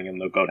minefield telling them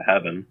they'll go to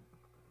heaven.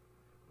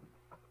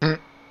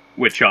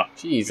 Which,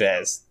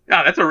 Jesus.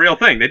 Yeah, that's a real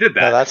thing. They did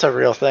that. No, that's a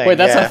real thing. Wait,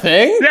 that's a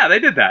thing? Yeah, they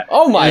did that.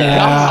 Oh my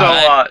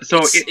God.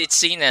 It's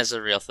seen as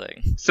a real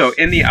thing. So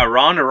in the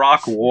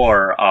Iran-Iraq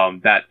War,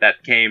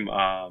 that came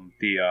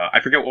I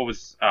forget what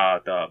was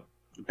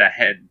the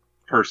head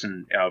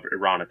person of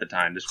Iran at the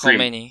time. The supreme,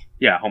 Khomeini.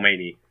 Yeah,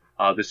 Khomeini,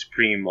 the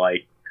supreme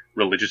like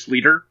religious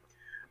leader.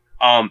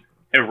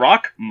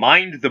 Iraq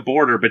mined the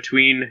border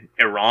between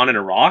Iran and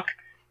Iraq,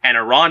 and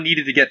Iran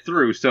needed to get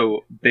through.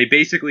 So they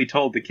basically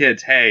told the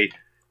kids, "Hey,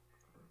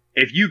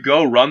 if you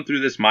go run through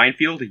this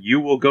minefield,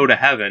 you will go to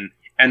heaven."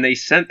 And they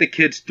sent the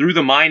kids through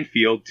the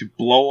minefield to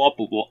blow up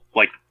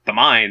like the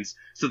mines,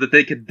 so that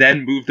they could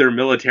then move their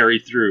military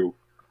through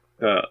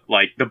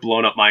like the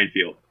blown up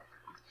minefield.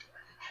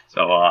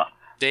 So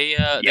they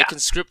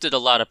conscripted a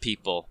lot of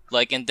people,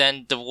 like, and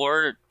then the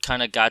war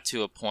kind of got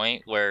to a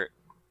point where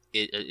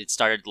it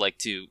started like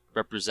to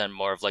represent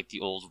more of like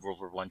the old World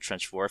War I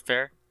trench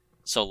warfare.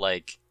 So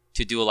like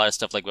to do a lot of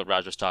stuff like what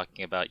Raj was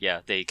talking about, yeah,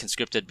 they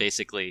conscripted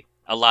basically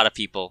a lot of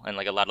people, and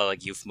like a lot of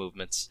like youth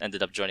movements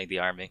ended up joining the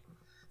army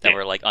that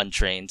were like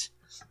untrained.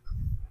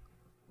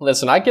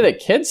 Listen, I get it,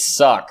 kids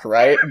suck,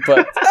 right?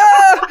 But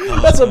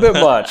that's a bit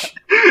much.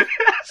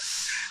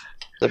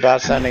 It's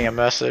about sending a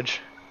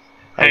message.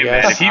 Hey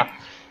man,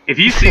 If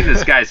you see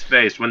this guy's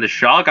face when the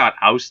Shah got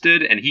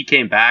ousted and he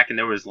came back and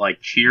there was like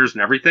cheers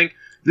and everything,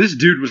 this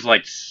dude was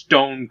like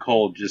stone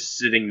cold, just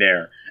sitting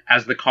there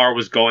as the car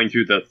was going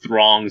through the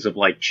throngs of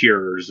like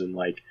cheerers and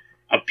like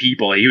of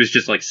people. He was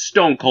just like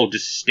stone cold,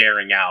 just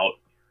staring out,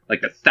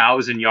 like the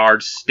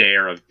 1,000-yard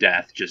stare of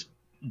death. Just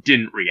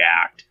didn't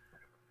react.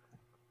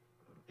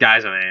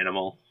 Guy's an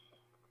animal,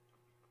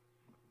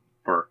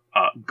 for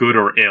good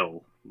or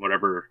ill,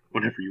 whatever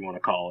you want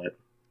to call it.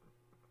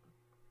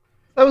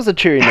 That was a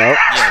cheery note.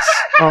 Yes.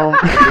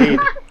 Indeed.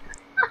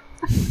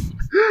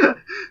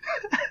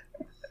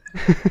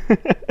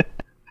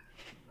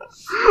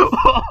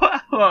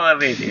 Well, I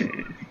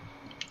mean,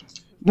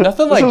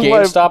 Nothing like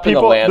GameStop and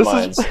the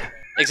landmines.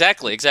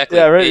 Exactly.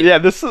 Yeah, right. Yeah,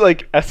 this is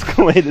like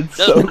escalated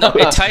so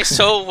quick. It ties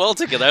so well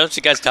together. I don't know what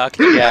you guys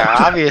talking about. Yeah,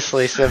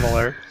 obviously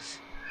similar.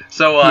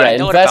 So, I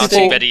know what a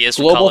investing bouncy Betty is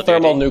from Call global of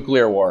Duty.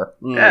 thermonuclear war.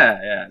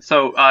 yeah.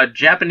 So,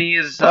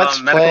 Japanese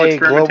Let's medical play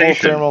global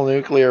experimentation.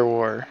 thermonuclear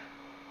war.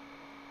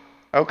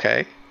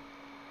 Okay.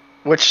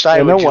 Which side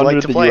Yeah, no would you wonder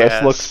like to the play U.S.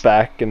 as? looks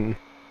back and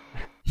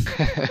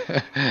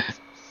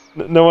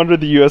no wonder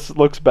the U.S.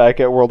 looks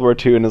back at World War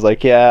II and is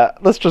like, yeah,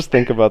 let's just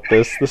think about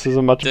this. This is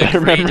a much The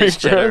better memory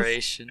greatest for us.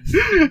 generation.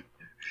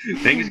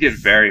 Things get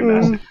very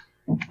messy.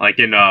 Like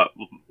in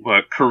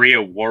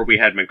Korea War, we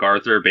had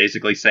MacArthur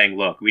basically saying,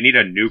 look, we need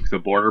to nuke the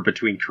border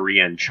between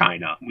Korea and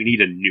China. We need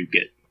to nuke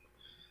it.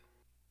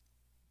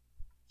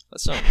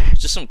 That's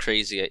just some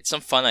crazy,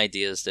 some fun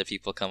ideas that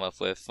people come up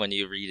with when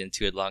you read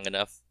into it long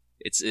enough.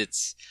 It's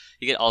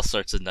you get all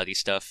sorts of nutty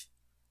stuff.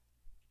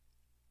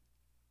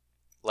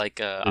 Like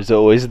There's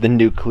always the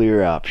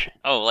nuclear option.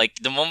 like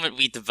the moment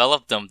we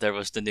developed them, there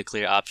was the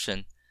nuclear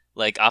option.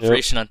 Like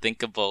Operation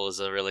Unthinkable is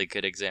a really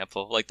good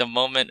example. Like the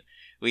moment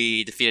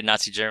we defeated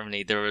Nazi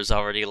Germany, there was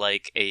already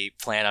like a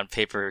plan on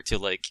paper to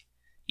like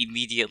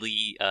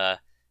immediately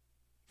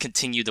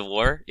continue the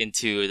war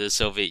into the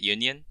Soviet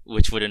Union,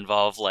 which would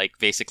involve like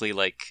basically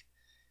like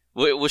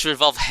which would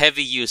involve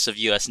heavy use of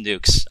U.S.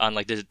 nukes on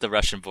like the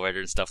Russian border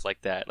and stuff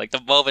like that. Like the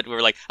moment we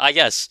were like,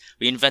 yes,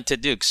 we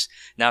invented nukes.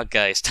 Now,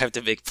 guys, time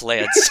to make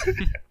plans.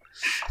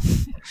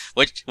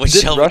 What Did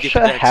shall we do Russia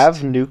next? have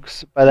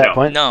nukes by that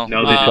point? No,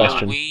 No, they didn't.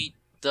 Question.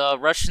 The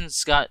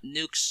Russians got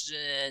nukes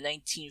in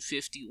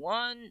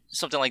 1951,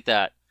 something like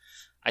that.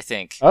 I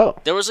think. Oh.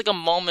 There was like a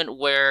moment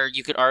where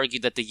you could argue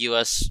that the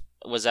U.S.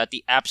 was at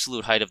the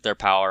absolute height of their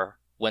power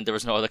when there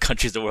was no other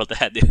countries in the world that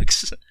had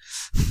nukes.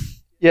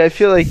 Yeah, I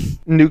feel like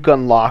Nuke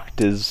Unlocked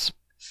is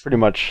pretty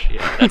much...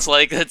 Yeah,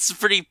 that's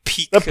pretty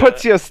peak. That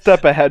puts you a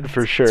step ahead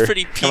for sure. It's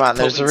pretty peak. Come on,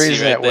 there's a potency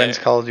reason right it wins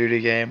there. Call of Duty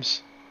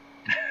games.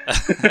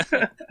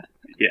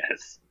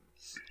 Yes.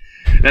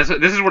 This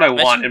is what I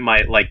want in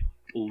my like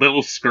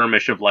little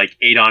skirmish of like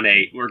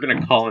 8-on-8. We're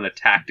gonna call in a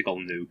tactical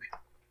nuke.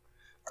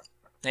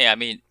 Hey, I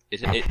mean,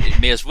 it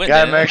made us win.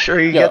 Gotta didn't it? make sure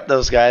you get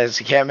those guys.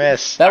 You can't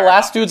miss. That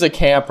last dude's a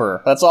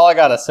camper. That's all I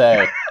gotta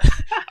say.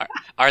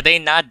 Are they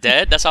not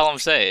dead? That's all I'm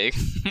saying.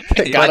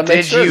 Gotta But make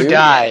did sure, you dude.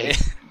 die?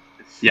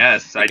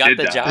 Yes, I got did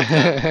the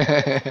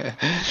that. job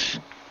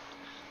done.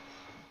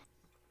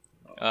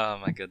 Oh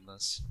my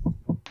goodness.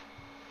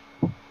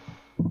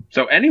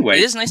 So anyway,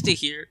 It is nice to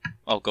hear.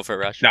 Oh, go for it,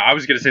 Rush. no, I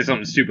was gonna say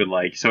something stupid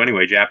like. So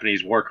anyway,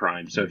 Japanese war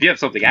crimes. So if you have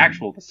something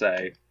actual to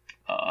say,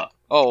 I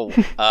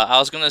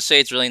was gonna say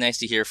it's really nice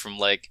to hear from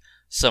like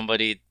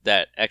somebody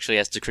that actually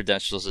has the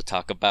credentials to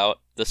talk about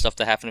the stuff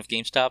that happened with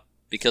GameStop,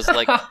 because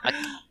like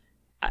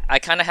I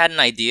kind of had an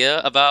idea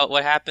about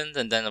what happened,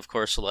 and then of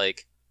course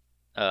like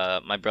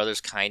my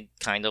brother's kind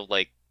of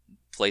like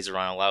plays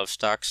around a lot of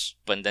stocks,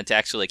 but then to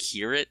actually like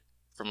hear it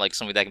from like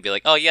somebody that can be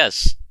like, oh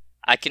yes,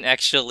 I can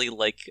actually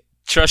like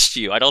trust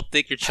you. I don't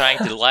think you're trying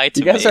to lie to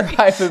You me. guys are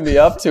hyping me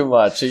up too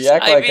much. You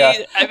act like I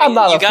mean, I'm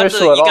not you got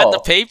official at you all. got the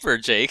paper,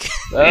 Jake.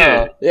 Oh,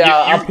 Yeah.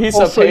 yeah, a piece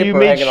of Also, you paper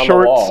made hanging on the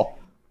shorts. wall.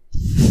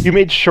 You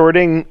made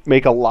shorting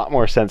make a lot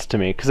more sense to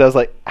me, because I was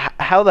like,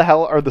 how the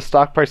hell are the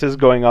stock prices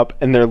going up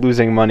and they're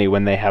losing money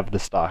when they have the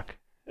stock?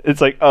 It's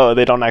like, oh,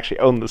 they don't actually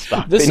own the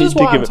stock. This they is need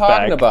to what give I'm it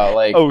talking back. about.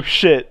 Like, Oh,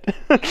 shit.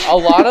 a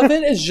lot of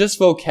it is just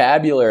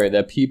vocabulary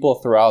that people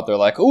throw out. They're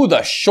like, "Ooh,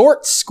 the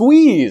short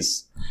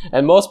squeeze,"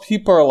 and most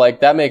people are like,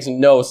 "That makes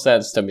no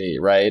sense to me,"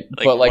 right?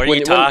 Like, but like, what are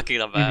you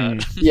talking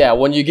about? yeah,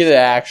 when you get it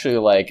actually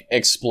like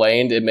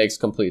explained, it makes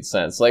complete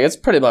sense. Like, it's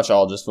pretty much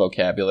all just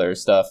vocabulary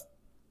stuff.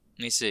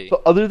 Let me see.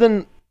 So other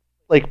than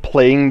like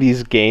playing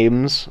these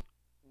games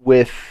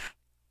with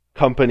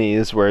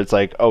companies where it's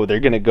like, oh, they're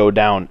gonna go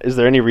down, is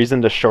there any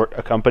reason to short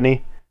a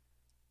company?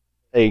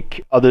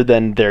 Like, other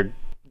than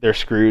they're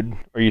screwed,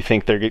 or you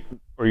think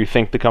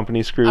the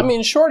company's screwed? I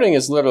mean, shorting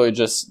is literally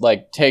just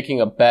like taking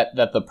a bet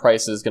that the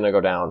price is going to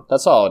go down.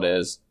 That's all it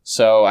is.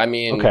 So, I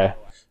mean, okay.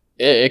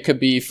 it could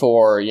be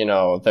for,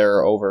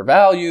 they're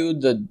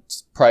overvalued, the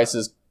price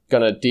is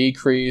going to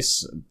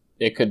decrease.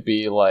 It could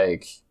be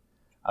like,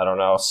 I don't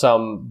know,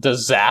 some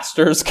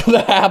disaster's going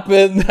to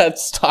happen that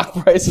stock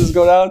prices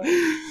go down.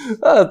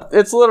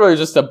 It's literally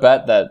just a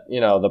bet that,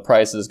 the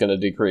price is going to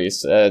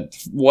decrease.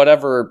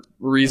 Whatever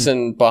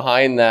reason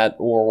behind that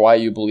or why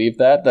you believe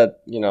that,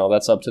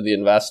 that's up to the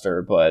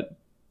investor. But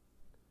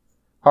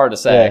Hard to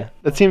say. Yeah,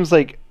 that seems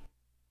like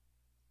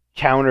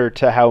counter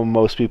to how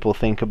most people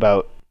think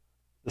about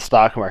the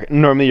stock market.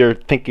 Normally, you're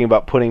thinking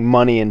about putting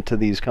money into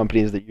these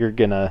companies that you're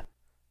gonna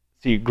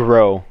see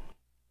grow,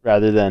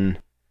 rather than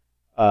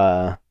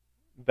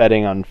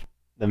betting on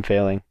them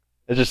failing.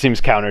 It just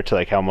seems counter to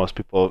like how most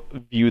people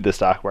view the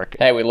stock market.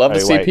 Hey, we love to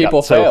see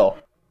people fail.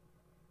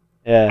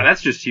 Yeah, and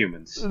that's just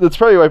humans. That's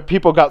probably why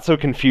people got so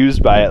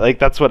confused by it. Like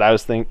that's what I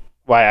was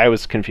why I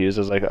was confused.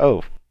 I was like,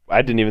 oh,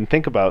 I didn't even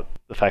think about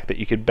the fact that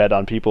you could bet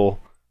on people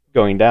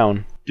going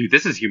down. Dude,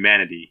 this is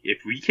humanity. If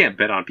we can't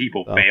bet on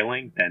people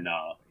failing, then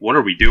what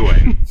are we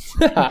doing?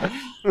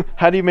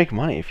 How do you make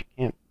money if you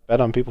can't bet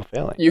on people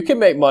failing? You can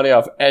make money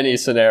off any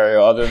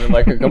scenario other than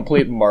like a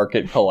complete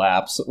market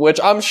collapse,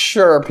 which I'm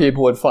sure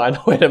people would find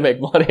a way to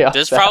make money off.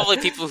 There's that. probably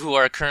people who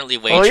are currently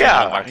wagering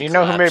on a market You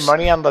know collapse. who made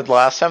money on the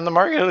last time the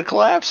market had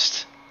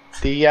collapsed?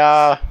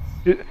 The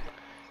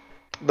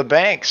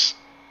banks.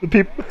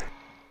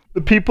 The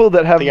people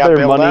that have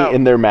their money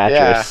in their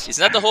mattress. Isn't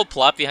that the whole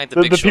plot behind the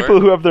Big Short? The people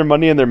who have their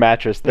money in their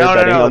mattress, they're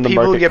betting on the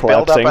market get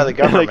collapsing. bailed out by the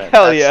government. Like,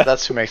 hell yeah.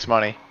 That's who makes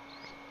money.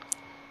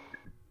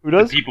 Who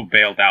does? The people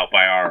bailed out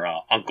by our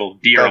Uncle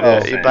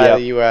By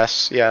the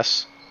U.S.,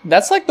 yes.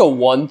 That's like the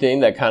one thing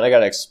that kind of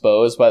got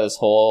exposed by this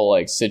whole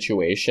like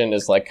situation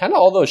is like kind of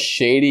all those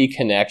shady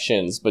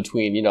connections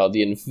between, you know,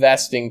 the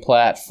investing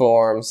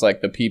platforms, like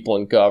the people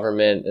in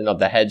government and of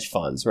the hedge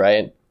funds,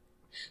 right?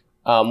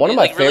 One of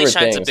my favorite really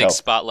shines things. A big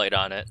spotlight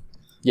on it.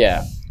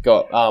 Yeah,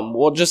 go.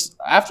 Well, just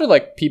after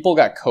like people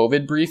got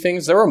COVID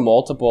briefings, there were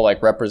multiple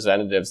like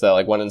representatives that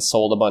like went and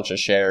sold a bunch of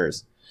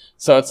shares.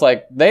 So it's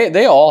like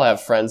they all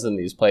have friends in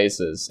these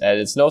places, and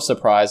it's no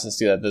surprise to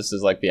see that this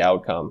is like the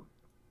outcome.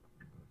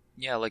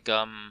 Yeah, like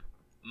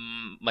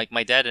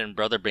my dad and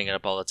brother bring it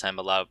up all the time.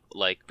 A lot,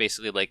 like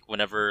basically like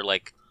whenever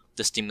like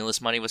the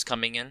stimulus money was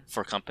coming in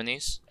for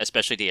companies,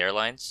 especially the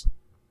airlines.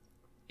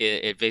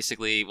 It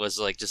basically was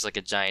like just like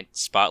a giant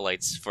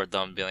spotlights for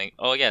them being like,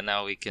 oh yeah,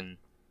 now we can,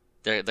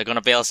 they're gonna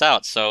bail us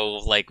out, so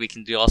like we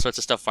can do all sorts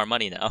of stuff for our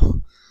money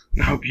now.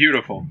 Oh,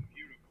 beautiful.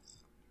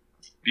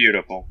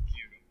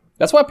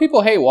 That's why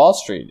people hate Wall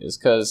Street, is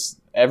because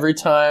every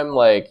time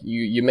like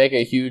you make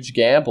a huge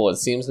gamble, it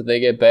seems that they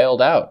get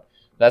bailed out.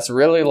 That's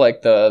really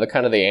like the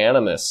kind of the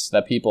animus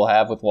that people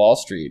have with Wall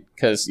Street,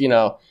 because you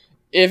know,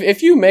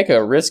 if you make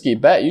a risky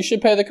bet, you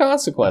should pay the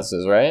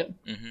consequences, right?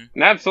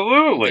 Mm-hmm.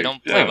 Absolutely. They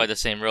don't play by the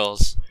same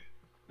rules.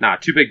 Nah,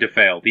 too big to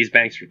fail. These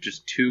banks are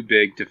just too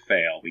big to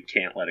fail. We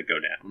can't let it go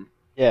down.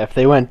 Yeah, if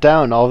they went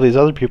down, all these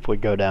other people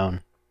would go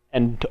down.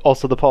 And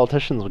also the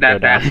politicians would go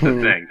down. That's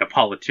the thing. The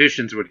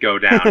politicians would go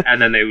down,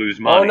 and then they lose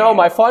money. Oh no,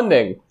 my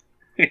funding!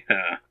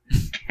 Yeah.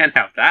 Can't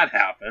have that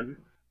happen.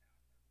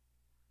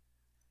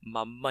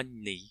 My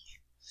money.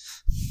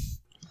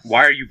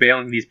 Why are you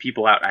bailing these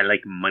people out? I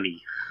like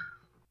money.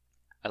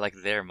 I like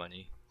their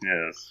money.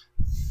 Yes.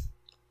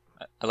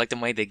 I like the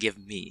money they give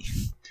me.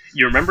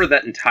 You remember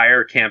that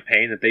entire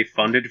campaign that they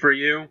funded for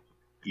you?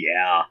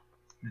 Yeah.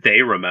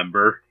 They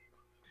remember.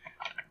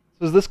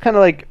 So is this kind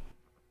of like,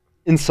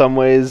 in some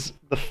ways,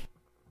 the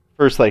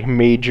first like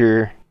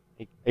major,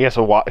 I guess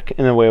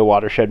in a way, a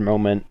watershed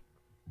moment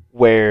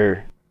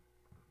where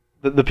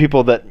the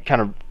people that kind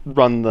of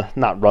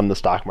not run the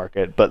stock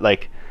market, but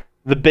like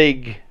the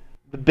big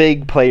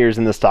players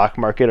in the stock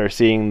market are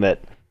seeing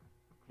that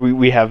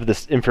we have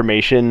this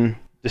information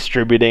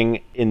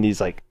distributing in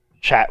these like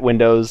chat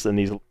windows and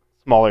these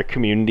smaller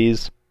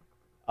communities,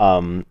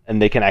 and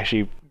they can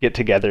actually get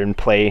together and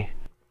play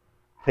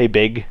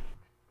big.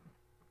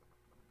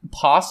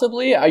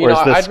 Possibly, I'd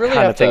really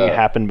have to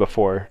happen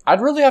before. I'd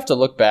really have to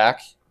look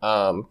back,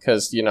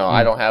 because you know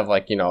I don't have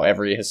like, you know,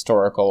 every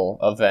historical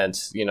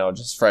event, you know,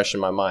 just fresh in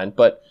my mind.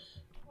 But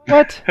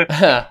what?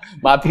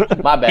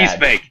 my bad. He's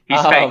fake.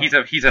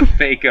 He's a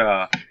fake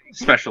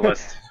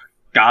specialist.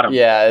 Got him.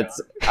 Yeah,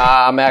 it's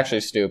I'm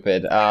actually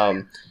stupid.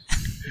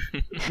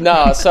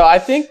 No, so I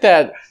think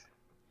that,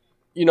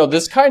 you know,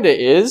 this kind of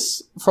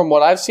is, from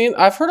what I've seen.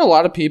 I've heard a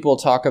lot of people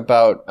talk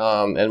about,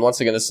 and once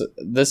again,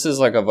 this is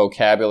like a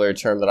vocabulary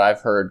term that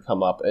I've heard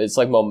come up. It's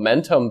like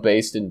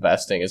momentum-based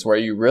investing, is where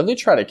you really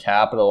try to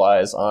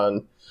capitalize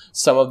on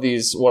some of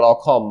these, what I'll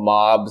call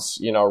mobs,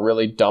 you know,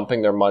 really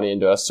dumping their money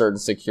into a certain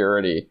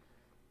security.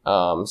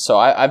 So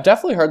I've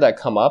definitely heard that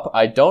come up.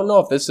 I don't know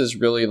if this is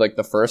really like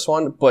the first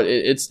one, but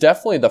it's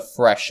definitely the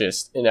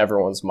freshest in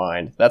everyone's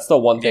mind. That's the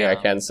one thing I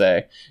can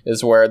say,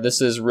 is where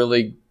this is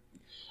really,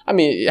 I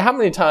mean, how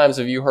many times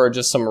have you heard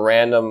just some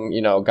random,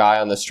 you know, guy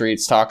on the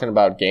streets talking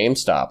about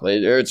GameStop?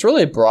 It's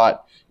really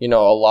brought, you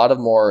know, a lot of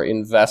more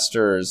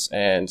investors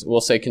and we'll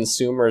say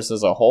consumers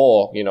as a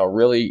whole, you know,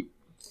 really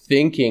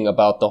thinking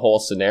about the whole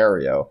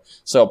scenario.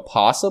 So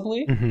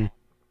possibly. Mm-hmm.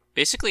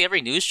 Basically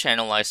every news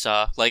channel I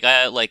saw, like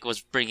I like was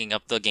bringing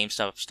up the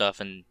GameStop stuff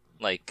and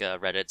like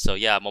Reddit. So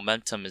yeah,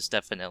 momentum is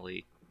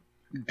definitely,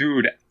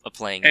 dude,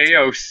 playing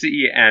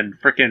AOC and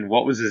frickin'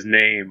 what was his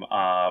name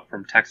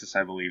from Texas,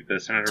 I believe.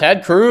 The Senator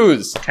Ted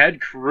Cruz. Ted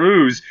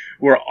Cruz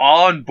were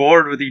on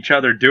board with each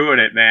other doing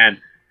it, man.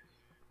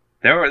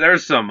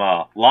 There's some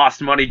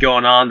lost money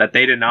going on that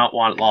they did not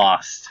want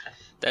lost.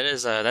 That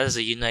is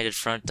a united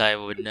front I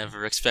would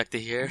never expect to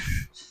hear.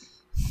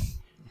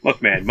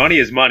 Look, man, money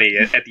is money.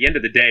 At the end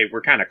of the day,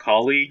 we're kind of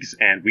colleagues,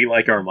 and we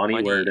like our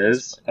money where it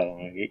is.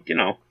 You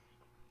know,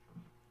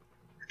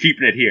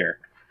 keeping it here.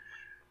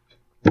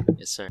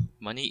 Yes, sir.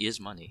 Money is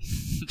money.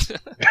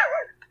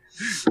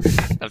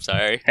 I'm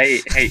sorry. Hey,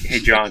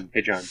 John.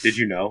 Hey, John. Did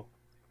you know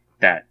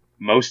that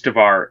most of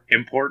our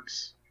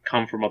imports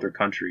come from other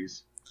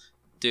countries?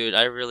 Dude,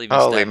 I really missed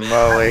Holy that, man.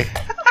 moly.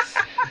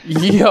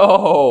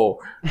 Yo!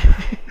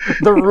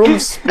 The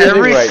room's spinning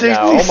Every right 60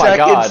 now. Oh my seconds,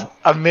 god.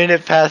 a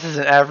minute passes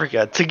in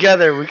Africa.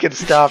 Together, we can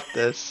stop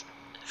this.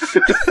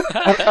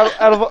 Out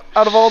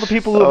of all the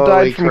people who have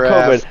Holy died from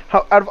crap. COVID,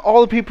 out of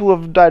all the people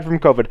who have died from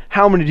COVID,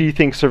 how many do you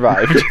think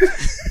survived? 0.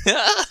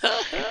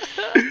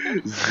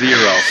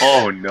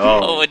 Oh no.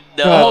 Oh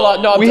no! Hold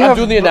on, no, I'm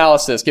doing the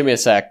analysis. Give me a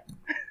sec.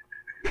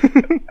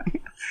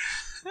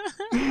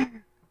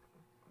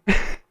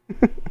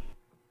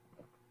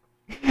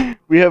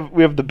 we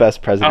have the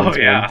best presidents. Oh,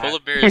 yeah. man. Polar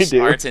We bears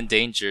do. aren't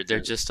endangered; they're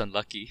just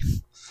unlucky.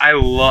 I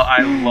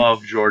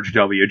love George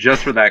W.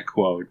 just for that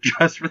quote.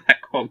 Just for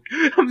that quote.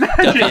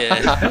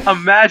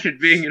 Imagine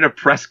being in a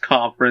press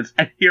conference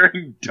and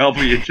hearing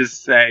W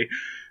just say,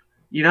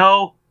 "You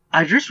know,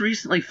 I just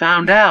recently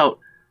found out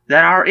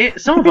that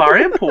some of our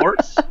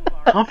imports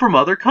come from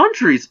other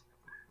countries."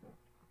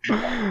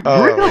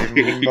 Holy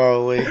Really?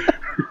 moly.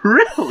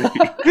 Really?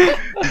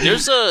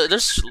 There's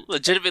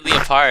legitimately a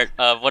part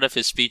of one of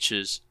his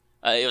speeches.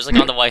 It was like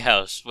on the White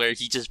House where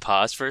he just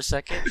paused for a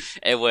second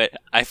and went,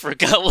 "I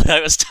forgot what I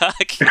was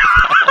talking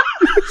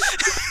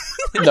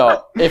about."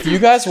 No, if you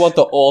guys want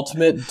the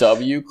ultimate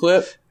W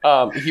clip,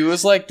 he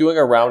was like doing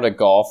a round of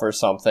golf or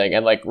something,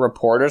 and like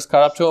reporters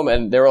caught up to him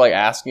and they were like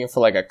asking for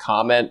like a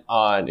comment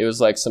on, it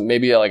was like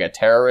maybe like a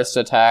terrorist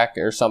attack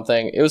or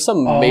something. It was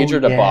some major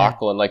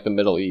debacle in like the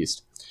Middle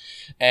East.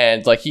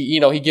 And like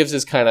he gives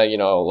his kind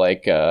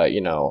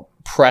of,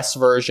 press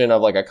version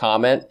of like a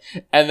comment.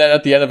 And then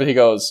at the end of it, he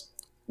goes,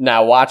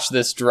 "Now watch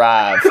this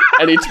drive."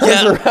 And he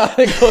turns around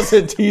and goes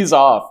and tees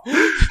off.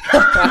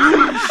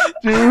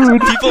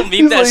 Dude, People meme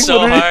he's that like, so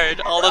literally-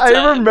 hard all the time.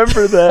 I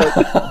remember that.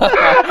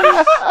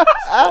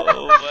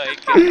 Oh my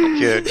god.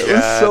 Good It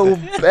was God. so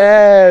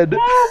bad.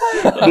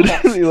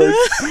 Literally, like,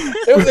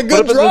 It was a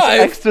good what about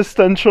drive.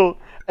 this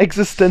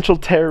existential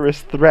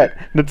terrorist threat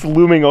that's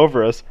looming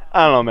over us?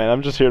 I don't know, man.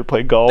 I'm just here to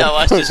play golf. Now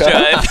watch this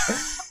drive.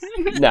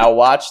 Now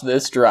watch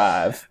this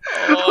drive.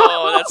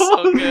 Oh, that's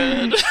so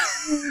good.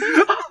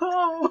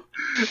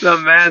 The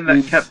man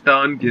that kept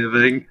on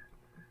giving.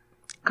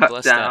 Cut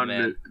Bless that down.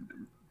 man.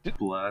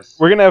 Bless.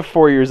 We're gonna have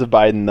 4 years of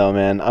Biden, though,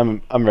 man.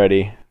 I'm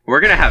ready. We're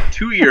gonna have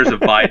 2 years of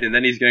Biden, and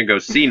then he's gonna go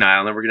senile,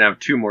 and then we're gonna have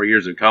 2 more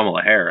years of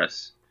Kamala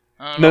Harris.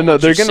 I don't No, know no,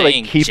 what they're you're gonna, like,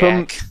 saying, keep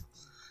him- Jack.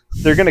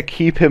 They're gonna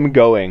keep him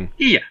going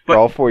Yeah, for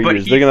all 4 but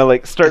years. They're gonna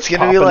like start It's gonna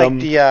popping be like him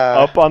the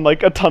up on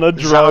like a ton of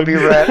drugs, zombie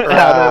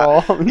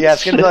Adderall. yeah,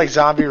 it's gonna be like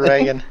zombie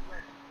Reagan.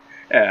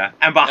 Yeah,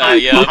 and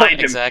behind yeah, him,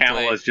 exactly.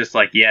 Kamala's just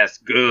like, yes,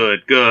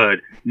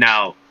 good.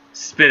 Now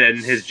spin it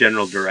in his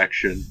general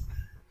direction.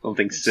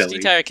 Something It's the silly.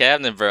 entire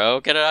cabinet, bro.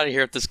 Get out of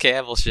here with this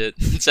Campbell shit.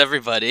 It's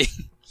everybody.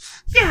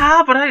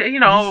 Yeah, but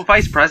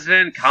Vice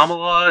President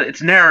Kamala,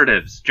 it's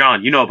narratives.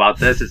 John, you know about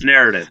this. It's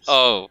narratives.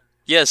 Oh,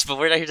 yes, but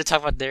we're not here to talk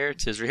about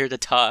narratives. We're here to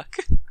talk.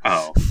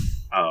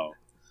 Oh.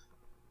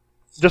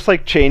 Just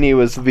like Cheney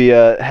was the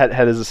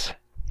had his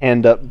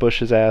hand up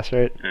Bush's ass,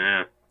 right?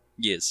 Yeah.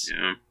 Yes.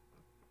 Yeah.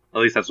 At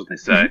least that's what they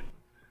say.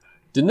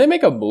 Didn't they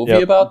make a movie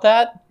Yep. about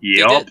that?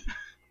 Yup. did.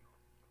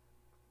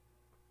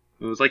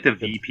 It was like the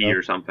VP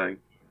or something.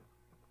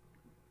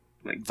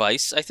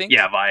 Vice, I think?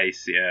 Yeah,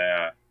 Vice.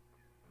 Yeah.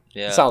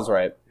 Yeah. Sounds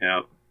right.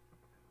 Yeah.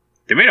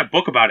 They made a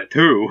book about it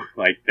too.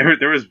 Like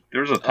there was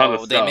a ton of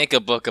Oh, stuff. they make a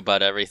book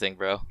about everything,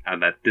 bro.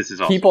 And that this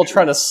is all People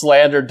trying to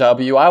slander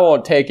W. I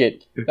won't take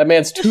it. That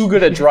man's too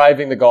good at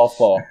driving the golf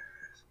ball.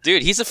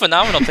 Dude, he's a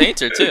phenomenal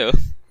painter, too.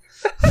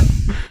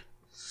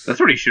 That's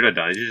what he should have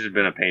done. He should have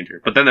been a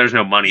painter. But then there's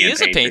no money He in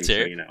is a painting,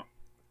 painter. so,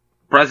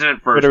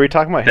 President first. But are we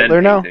talking about then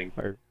Hitler now? painting.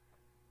 Or-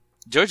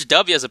 George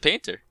W. is a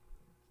painter.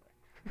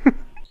 Do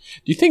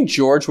you think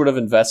George would have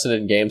invested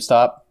in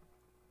GameStop?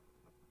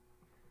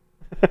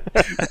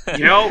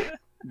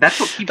 That's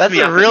what keeps That's me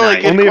a up really at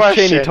night. good Only if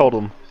question. Cheney told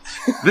him.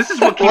 This is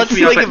what keeps Let's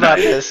me up think at about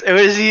night. this. It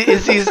was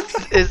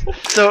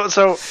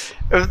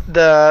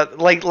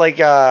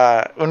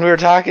when we were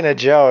talking to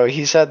Joe,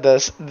 he said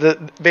this.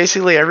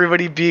 Basically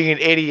everybody being an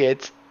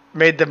idiot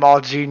made them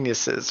all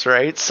geniuses,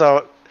 right?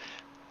 So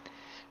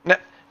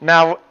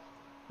now,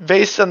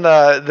 based on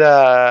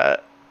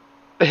the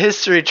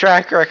history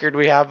track record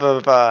we have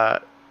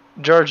of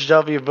George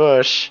W.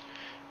 Bush,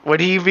 would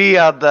he be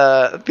on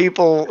the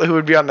people who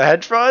would be on the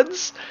hedge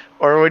funds,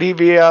 or would he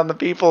be on the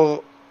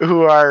people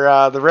who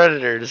are the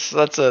Redditors?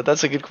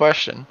 That's a good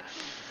question.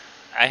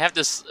 I have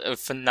this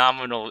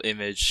phenomenal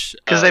image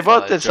Because of, they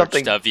both did George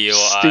something W.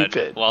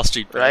 stupid, on Wall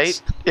Street Bets.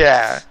 right?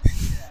 Yeah.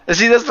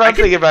 See, that's what I'm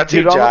thinking about too,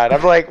 Dude, all- John.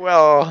 I'm like,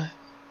 well,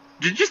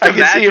 Just I can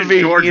see him imagine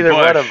being George either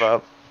Bush. one of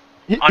them.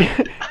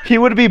 He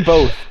would be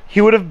both.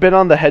 He would have been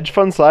on the hedge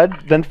fund side,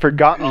 then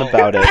forgotten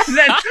about it. And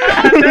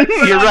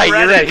You're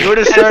right. He would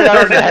have started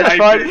out as a hedge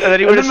fund, and then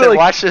he would have said, like,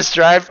 "Watch this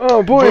drive."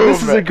 Oh boy, Boom,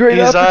 this is a great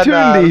he's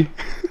opportunity.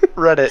 On,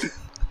 Reddit.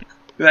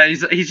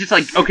 He's just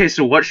like, okay,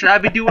 so what should I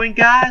be doing,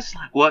 guys?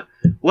 Like,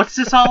 what's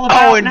this all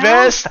about? Oh,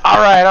 invest. Now? All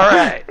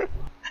right.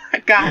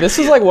 This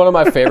is like one of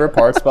my favorite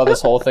parts about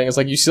this whole thing is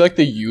like you see like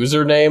the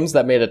usernames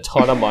that made a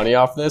ton of money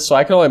off this. So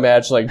I can only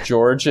imagine like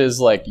George's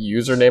like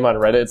username on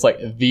Reddit. It's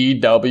like the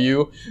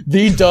W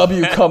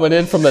coming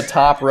in from the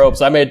top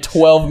ropes. I made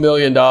 $12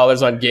 million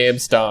on Game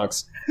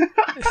Stonks.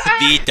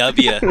 The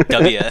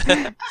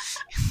W.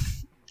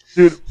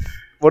 Dude,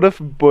 what if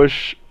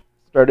Bush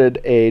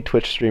started a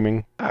Twitch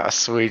streaming? Oh,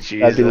 sweet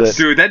Jesus. That'd be lit.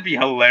 Dude, that'd be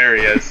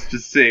hilarious.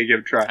 Just seeing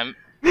him try.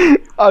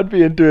 I'd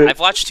be into it. I've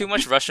watched too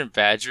much Russian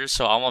Badger,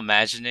 so all I'm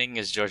imagining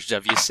is George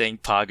W. saying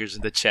poggers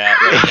in the chat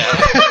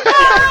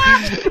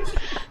right now.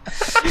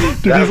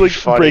 Dude, he's like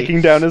funny.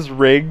 breaking down his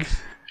rig.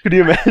 Could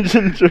you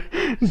imagine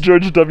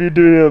George W.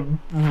 doing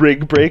a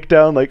rig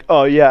breakdown? Like,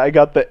 oh yeah, I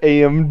got the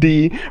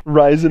AMD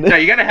Ryzen. No,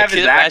 you gotta have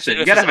his accent.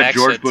 You gotta have a his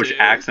George accent, Bush too.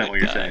 accent when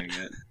you're God. saying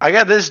it. I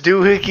got this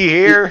doohickey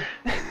here.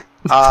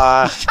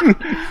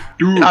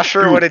 Not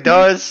sure what it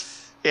does.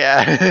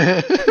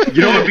 Yeah.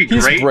 You know what would be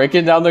He's great?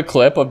 breaking down the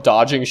clip of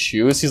dodging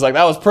shoes. He's like,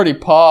 that was pretty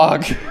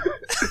pog.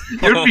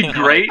 It would be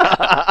great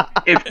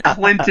if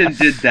Clinton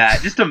did that.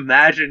 Just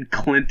imagine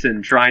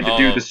Clinton trying to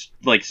do this,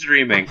 like,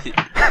 streaming.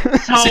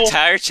 His So,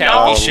 entire channel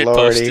Oh, he shit lordy.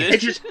 posted.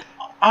 it's just,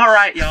 all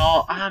right,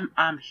 y'all.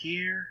 I'm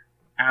here.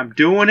 I'm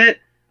doing it.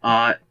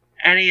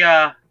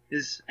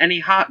 Is any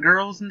hot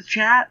girls in the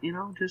chat? You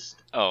know,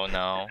 just. Oh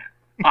no.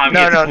 No.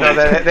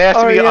 They have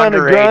to be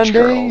underage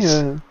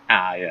girls.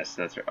 Yes,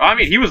 that's right. I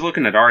mean, he was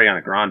looking at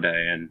Ariana Grande,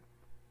 and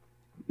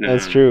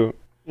That's true.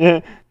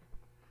 Yeah,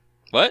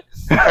 What?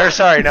 Or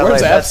sorry, no,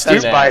 Where's that's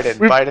Epstein at? Biden.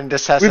 We've- Biden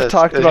just has we've to,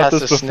 talked about has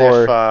this to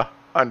before. sniff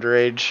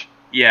underage.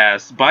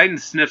 Yes, Biden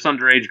sniffs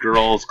underage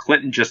girls.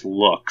 Clinton just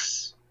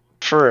looks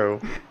True.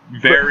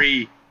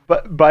 very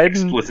but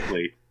Biden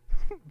explicitly.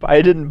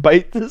 bite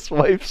his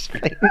wife's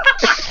face.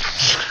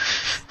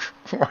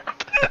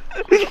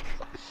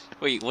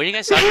 Wait, what are you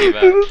guys talking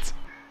about?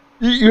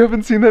 You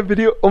haven't seen that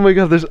video? Oh my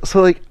god, there's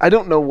so like I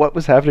don't know what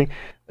was happening.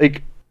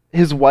 Like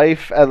his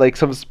wife at like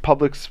some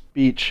public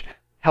speech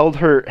held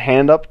her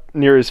hand up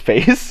near his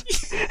face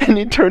and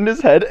he turned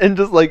his head and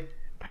just like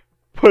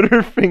put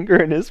her finger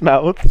in his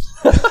mouth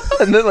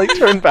and then like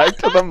turned back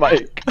to the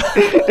mic.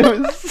 It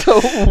was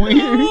so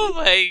weird. Oh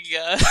my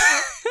god.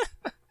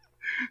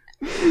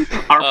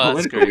 Our Oh,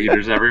 that's political great.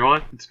 leaders,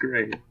 everyone. It's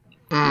great.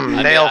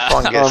 Nail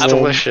fungus, man.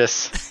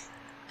 delicious.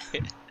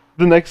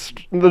 The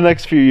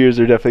next few years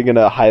are definitely going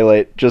to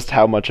highlight just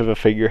how much of a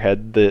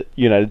figurehead the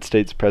United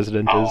States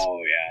president is. Oh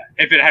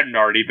yeah. If it hadn't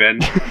already been,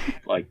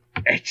 like,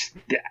 it's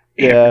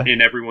Yeah.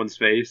 in everyone's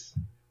face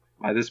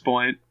by this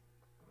point.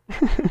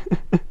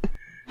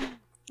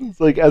 It's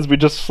like as we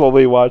just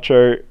slowly watch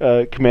our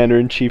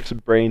commander-in-chief's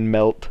brain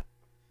melt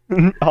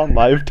on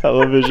live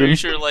television. Pretty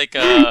sure like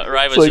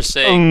Ryan was like, just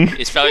saying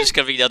it's probably just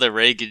gonna be another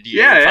Reagan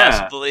year, Yeah.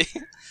 possibly.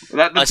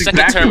 That's Second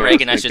exactly term what I was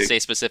Reagan, I should thinking. say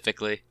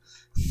specifically.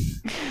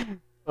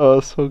 Oh,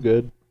 so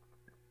good.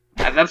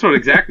 That's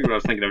exactly what I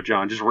was thinking of,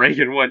 John. Just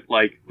Reagan went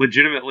like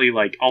legitimately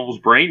like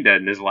almost brain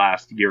dead in his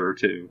last year or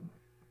two.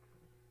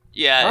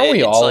 Yeah, Aren't we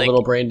it's all like, a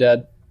little brain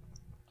dead?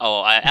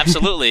 Oh,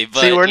 absolutely.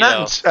 But See, we're you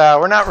know,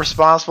 we're not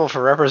responsible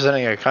for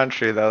representing a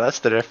country, though. That's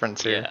the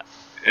difference here.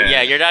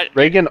 yeah, you're not.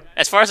 Reagan.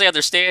 As far as I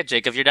understand,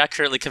 Jacob, you're not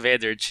currently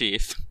commander in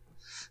chief.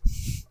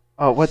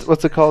 Oh, what's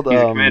it called? He's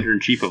the commander in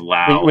chief of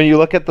Laos. When you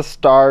look at the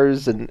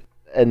stars and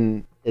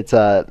it's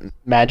star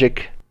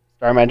magic,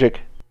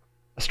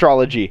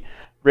 astrology.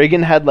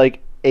 Reagan had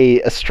like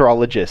a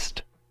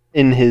astrologist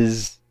in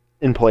his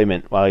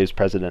employment while he was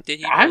president. Did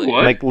he I really?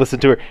 would. Like listen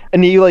to her,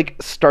 and he like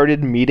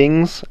started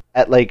meetings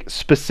at like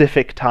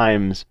specific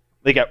times,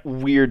 like at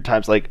weird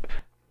times, like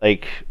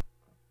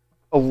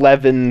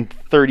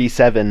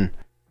 11:37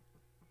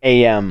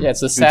 a.m. Yeah, it's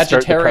the We'd start the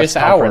Sagittarius press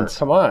hour. conference.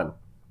 Come on.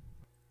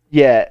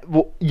 Yeah,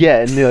 well, yeah,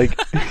 and they're like,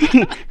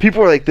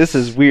 people were like, "This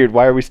is weird.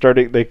 Why are we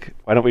starting? Like,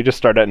 why don't we just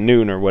start at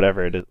noon or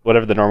whatever it is,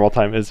 whatever the normal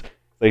time is?"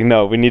 Like,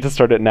 no, we need to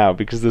start it now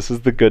because this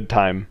is the good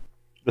time.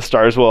 The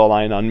stars will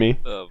align on me.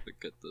 Oh my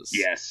goodness.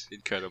 Yes.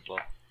 Incredible.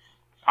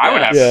 I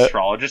would have Yeah. an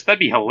astrologist. That'd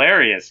be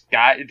hilarious.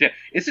 Guy,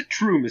 is it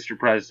true, Mr.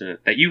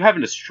 President, that you have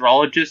an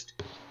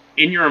astrologist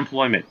in your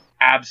employment?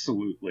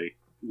 Absolutely.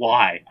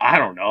 Why? I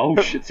don't know.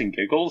 Shits and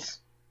giggles.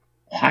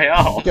 Why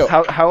else? Yo,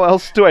 How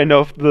else do I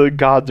know if the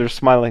gods are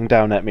smiling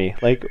down at me?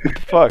 Like, what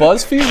the fuck?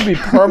 BuzzFeed would be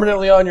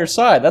permanently on your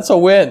side. That's a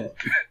win.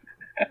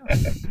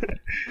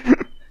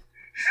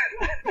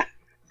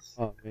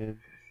 Oh man.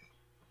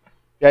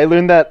 Yeah, I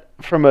learned that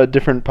from a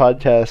different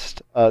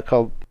podcast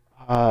called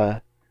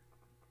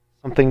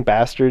something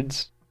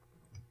Bastards.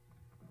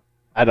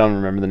 I don't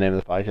remember the name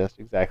of the podcast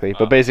exactly,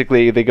 but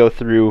basically they go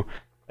through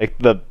like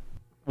the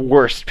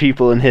worst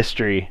people in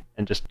history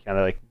and just kind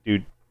of like do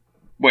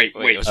Wait.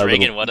 Was a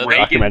Reagan little one of them?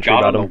 Reagan documentary got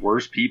about on the him.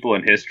 worst people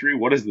in history?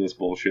 What is this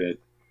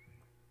bullshit?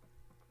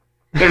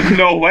 There's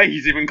no way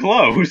he's even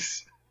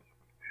close.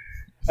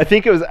 I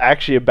think it was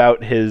actually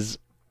about his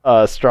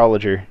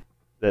astrologer.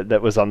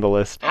 that was on the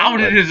list. How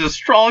did his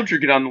astrologer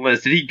get on the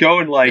list? Did he go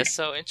and like? That's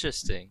so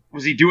interesting.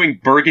 Was he doing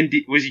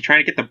Burgundy? Was he trying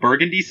to get the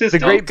Burgundy system?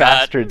 The Great God.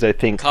 Bastards, I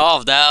think.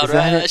 Calm down,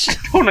 Rash.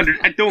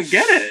 I don't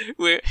get it.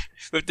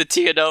 With the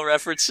TNO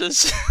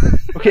references.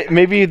 Okay,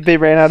 maybe they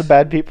ran out of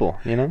bad people.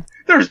 You know,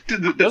 There's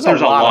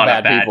a lot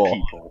of bad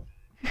people.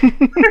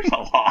 There's a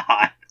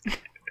lot.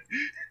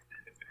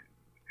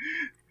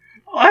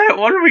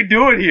 What are we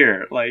doing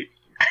here? Like,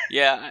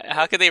 Yeah,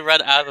 how can they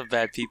run out of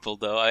bad people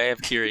though? I am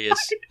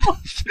curious.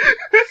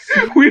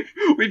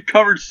 we've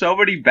covered so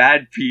many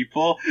bad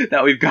people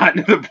that we've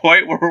gotten to the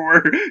point where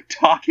we're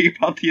talking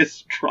about the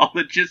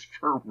astrologist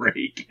for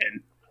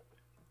Reagan.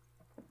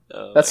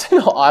 That's an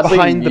oddly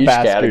Behind the niche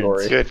Bastards.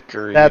 category. Good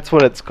grief. that's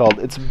what it's called.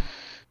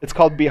 It's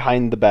called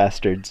Behind the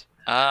Bastards.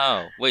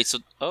 Oh, wait,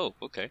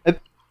 okay.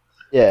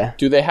 Yeah.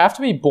 Do they have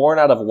to be born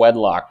out of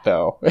wedlock,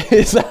 though?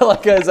 Is that a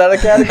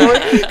category?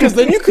 Because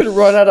then you could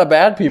run out of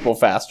bad people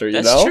faster,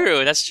 you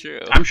know? That's true.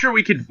 I'm sure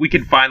we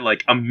could find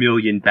like 1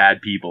 million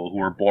bad people who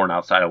were born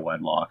outside of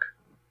wedlock.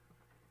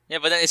 Yeah,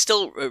 but then it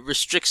still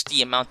restricts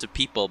the amount of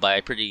people by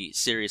a pretty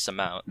serious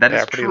amount. That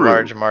is pretty true,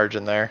 large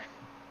margin there.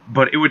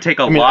 but it would take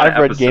a I mean, lot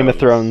I've of read Game of episodes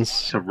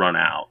Thrones. to run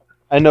out.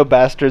 I know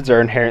bastards are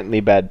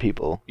inherently bad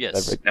people.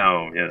 Yes.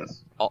 Oh,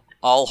 yes.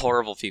 All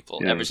horrible people,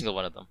 Yeah. every single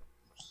one of them.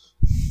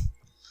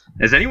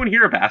 Is anyone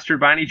here a bastard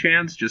by any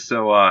chance? Just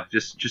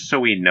so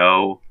we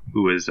know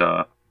who is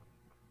A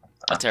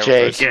terrible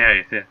Jake.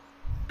 person.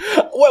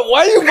 yeah.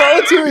 Why are you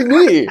volunteering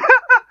me?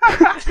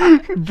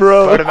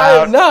 Bro, Vote him I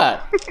out. am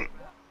not.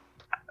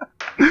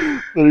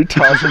 they're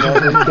tossing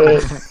out in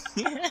bed.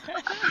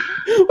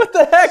 What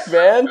the heck,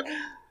 man?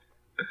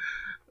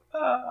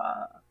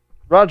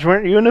 Raj,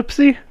 weren't you an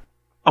oopsie?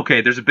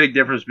 Okay, there's a big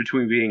difference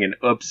between being an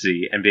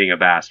oopsie and being a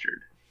bastard.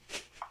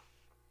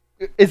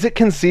 Is it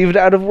conceived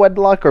out of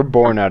wedlock or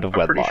born out of I'm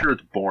wedlock? pretty sure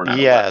it's born out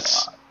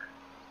Yes. of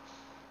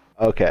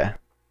wedlock. Okay.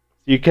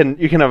 You can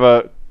have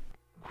a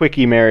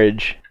quickie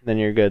marriage, then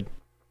you're good.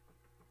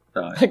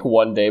 Like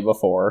one day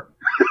before.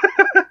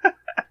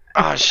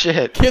 Oh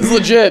shit! Kid's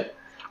legit.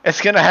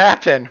 It's gonna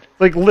happen.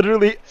 Like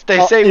literally,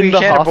 They say in we the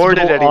can't abort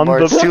it hospital on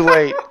anymore. It's too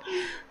late.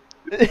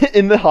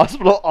 in the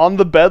hospital on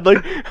the bed,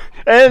 like,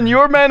 and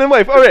your man and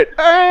wife. All right.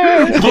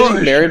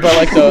 Getting married by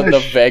like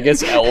the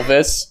Vegas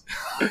Elvis.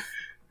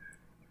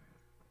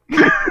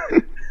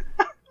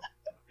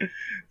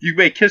 You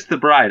may kiss the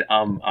bride.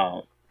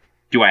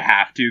 Do I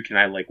have to? Can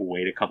I like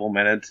wait a couple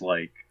minutes?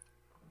 Like,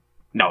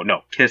 no,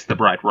 kiss the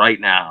bride right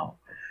now.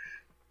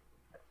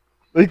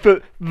 Like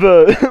the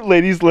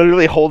lady's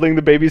literally holding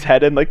the baby's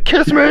head and like,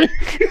 kiss me.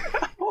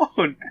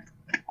 Oh,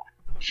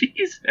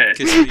 Jesus!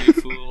 Kiss me, you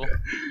fool.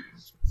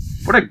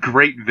 What a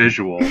great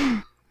visual.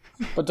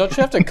 But don't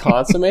you have to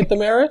consummate the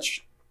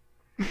marriage?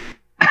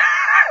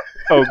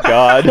 Oh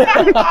God.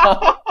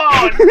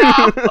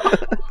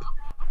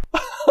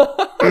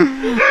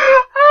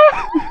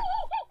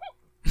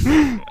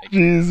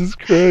 Jesus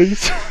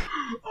Christ.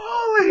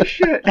 Holy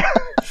shit!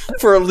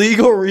 For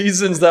legal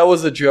reasons, that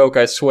was a joke,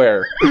 I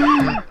swear.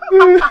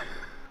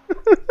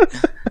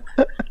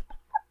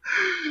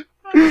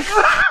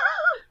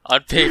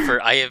 On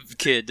paper, I am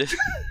kid.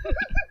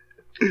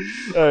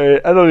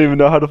 Alright, I don't even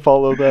know how to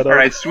follow that up. All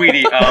right,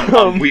 sweetie.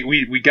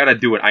 We gotta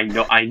do it.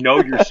 I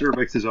know your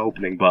cervix is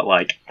opening, but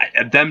like,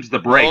 them's the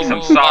breaks.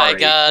 I'm sorry. Oh my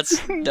God!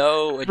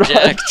 No,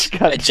 eject,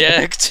 God.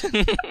 eject.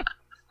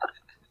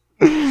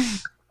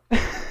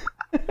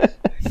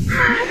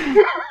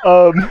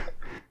 Alright,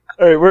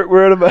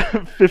 we're at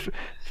about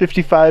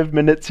 55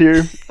 minutes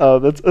here.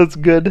 That's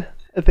good,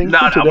 I think. No,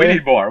 for we today.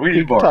 need more. We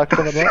need more. Talk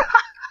about that.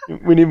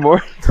 We need more.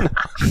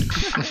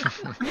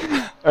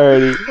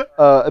 Alrighty,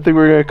 I think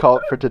we're gonna call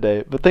it for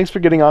today. But thanks for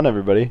getting on,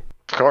 everybody.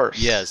 Of course.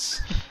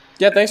 Yes.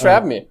 Yeah, thanks for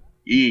having me.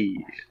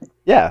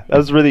 Yeah, that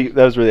was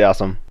really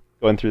awesome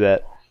going through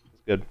that.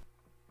 It's good.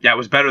 Yeah, it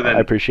was better than I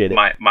appreciate it.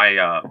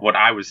 my what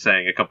I was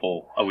saying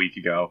a week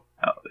ago.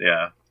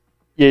 Yeah.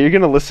 Yeah, you're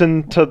gonna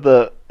listen to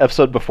the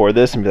episode before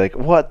this and be like,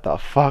 "What the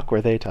fuck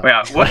were they talking?"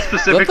 Yeah. What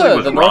specifically the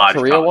was North Raj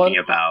Korea talking one?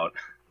 about?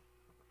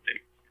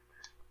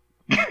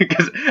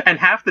 And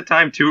half the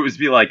time too, it was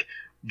be like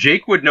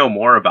Jake would know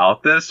more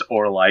about this,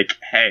 or like,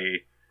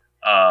 hey,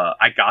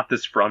 I got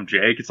this from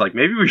Jake. It's like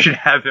maybe we should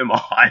have him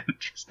on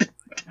just to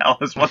tell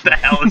us what the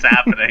hell is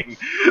happening,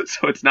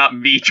 so it's not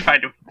me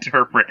trying to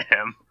interpret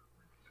him.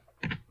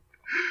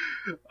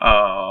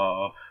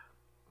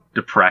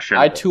 Depression.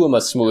 I too am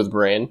a smooth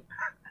brain.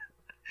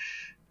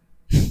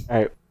 All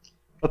right.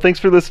 Well, thanks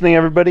for listening,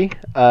 everybody.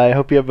 I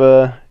hope you have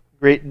a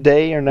great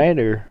day or night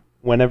or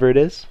whenever it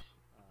is.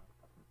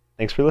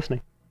 Thanks for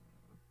listening.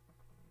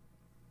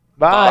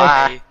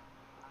 Bye.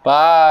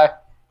 Bye. Bye.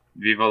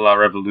 Viva la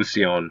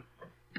revolución.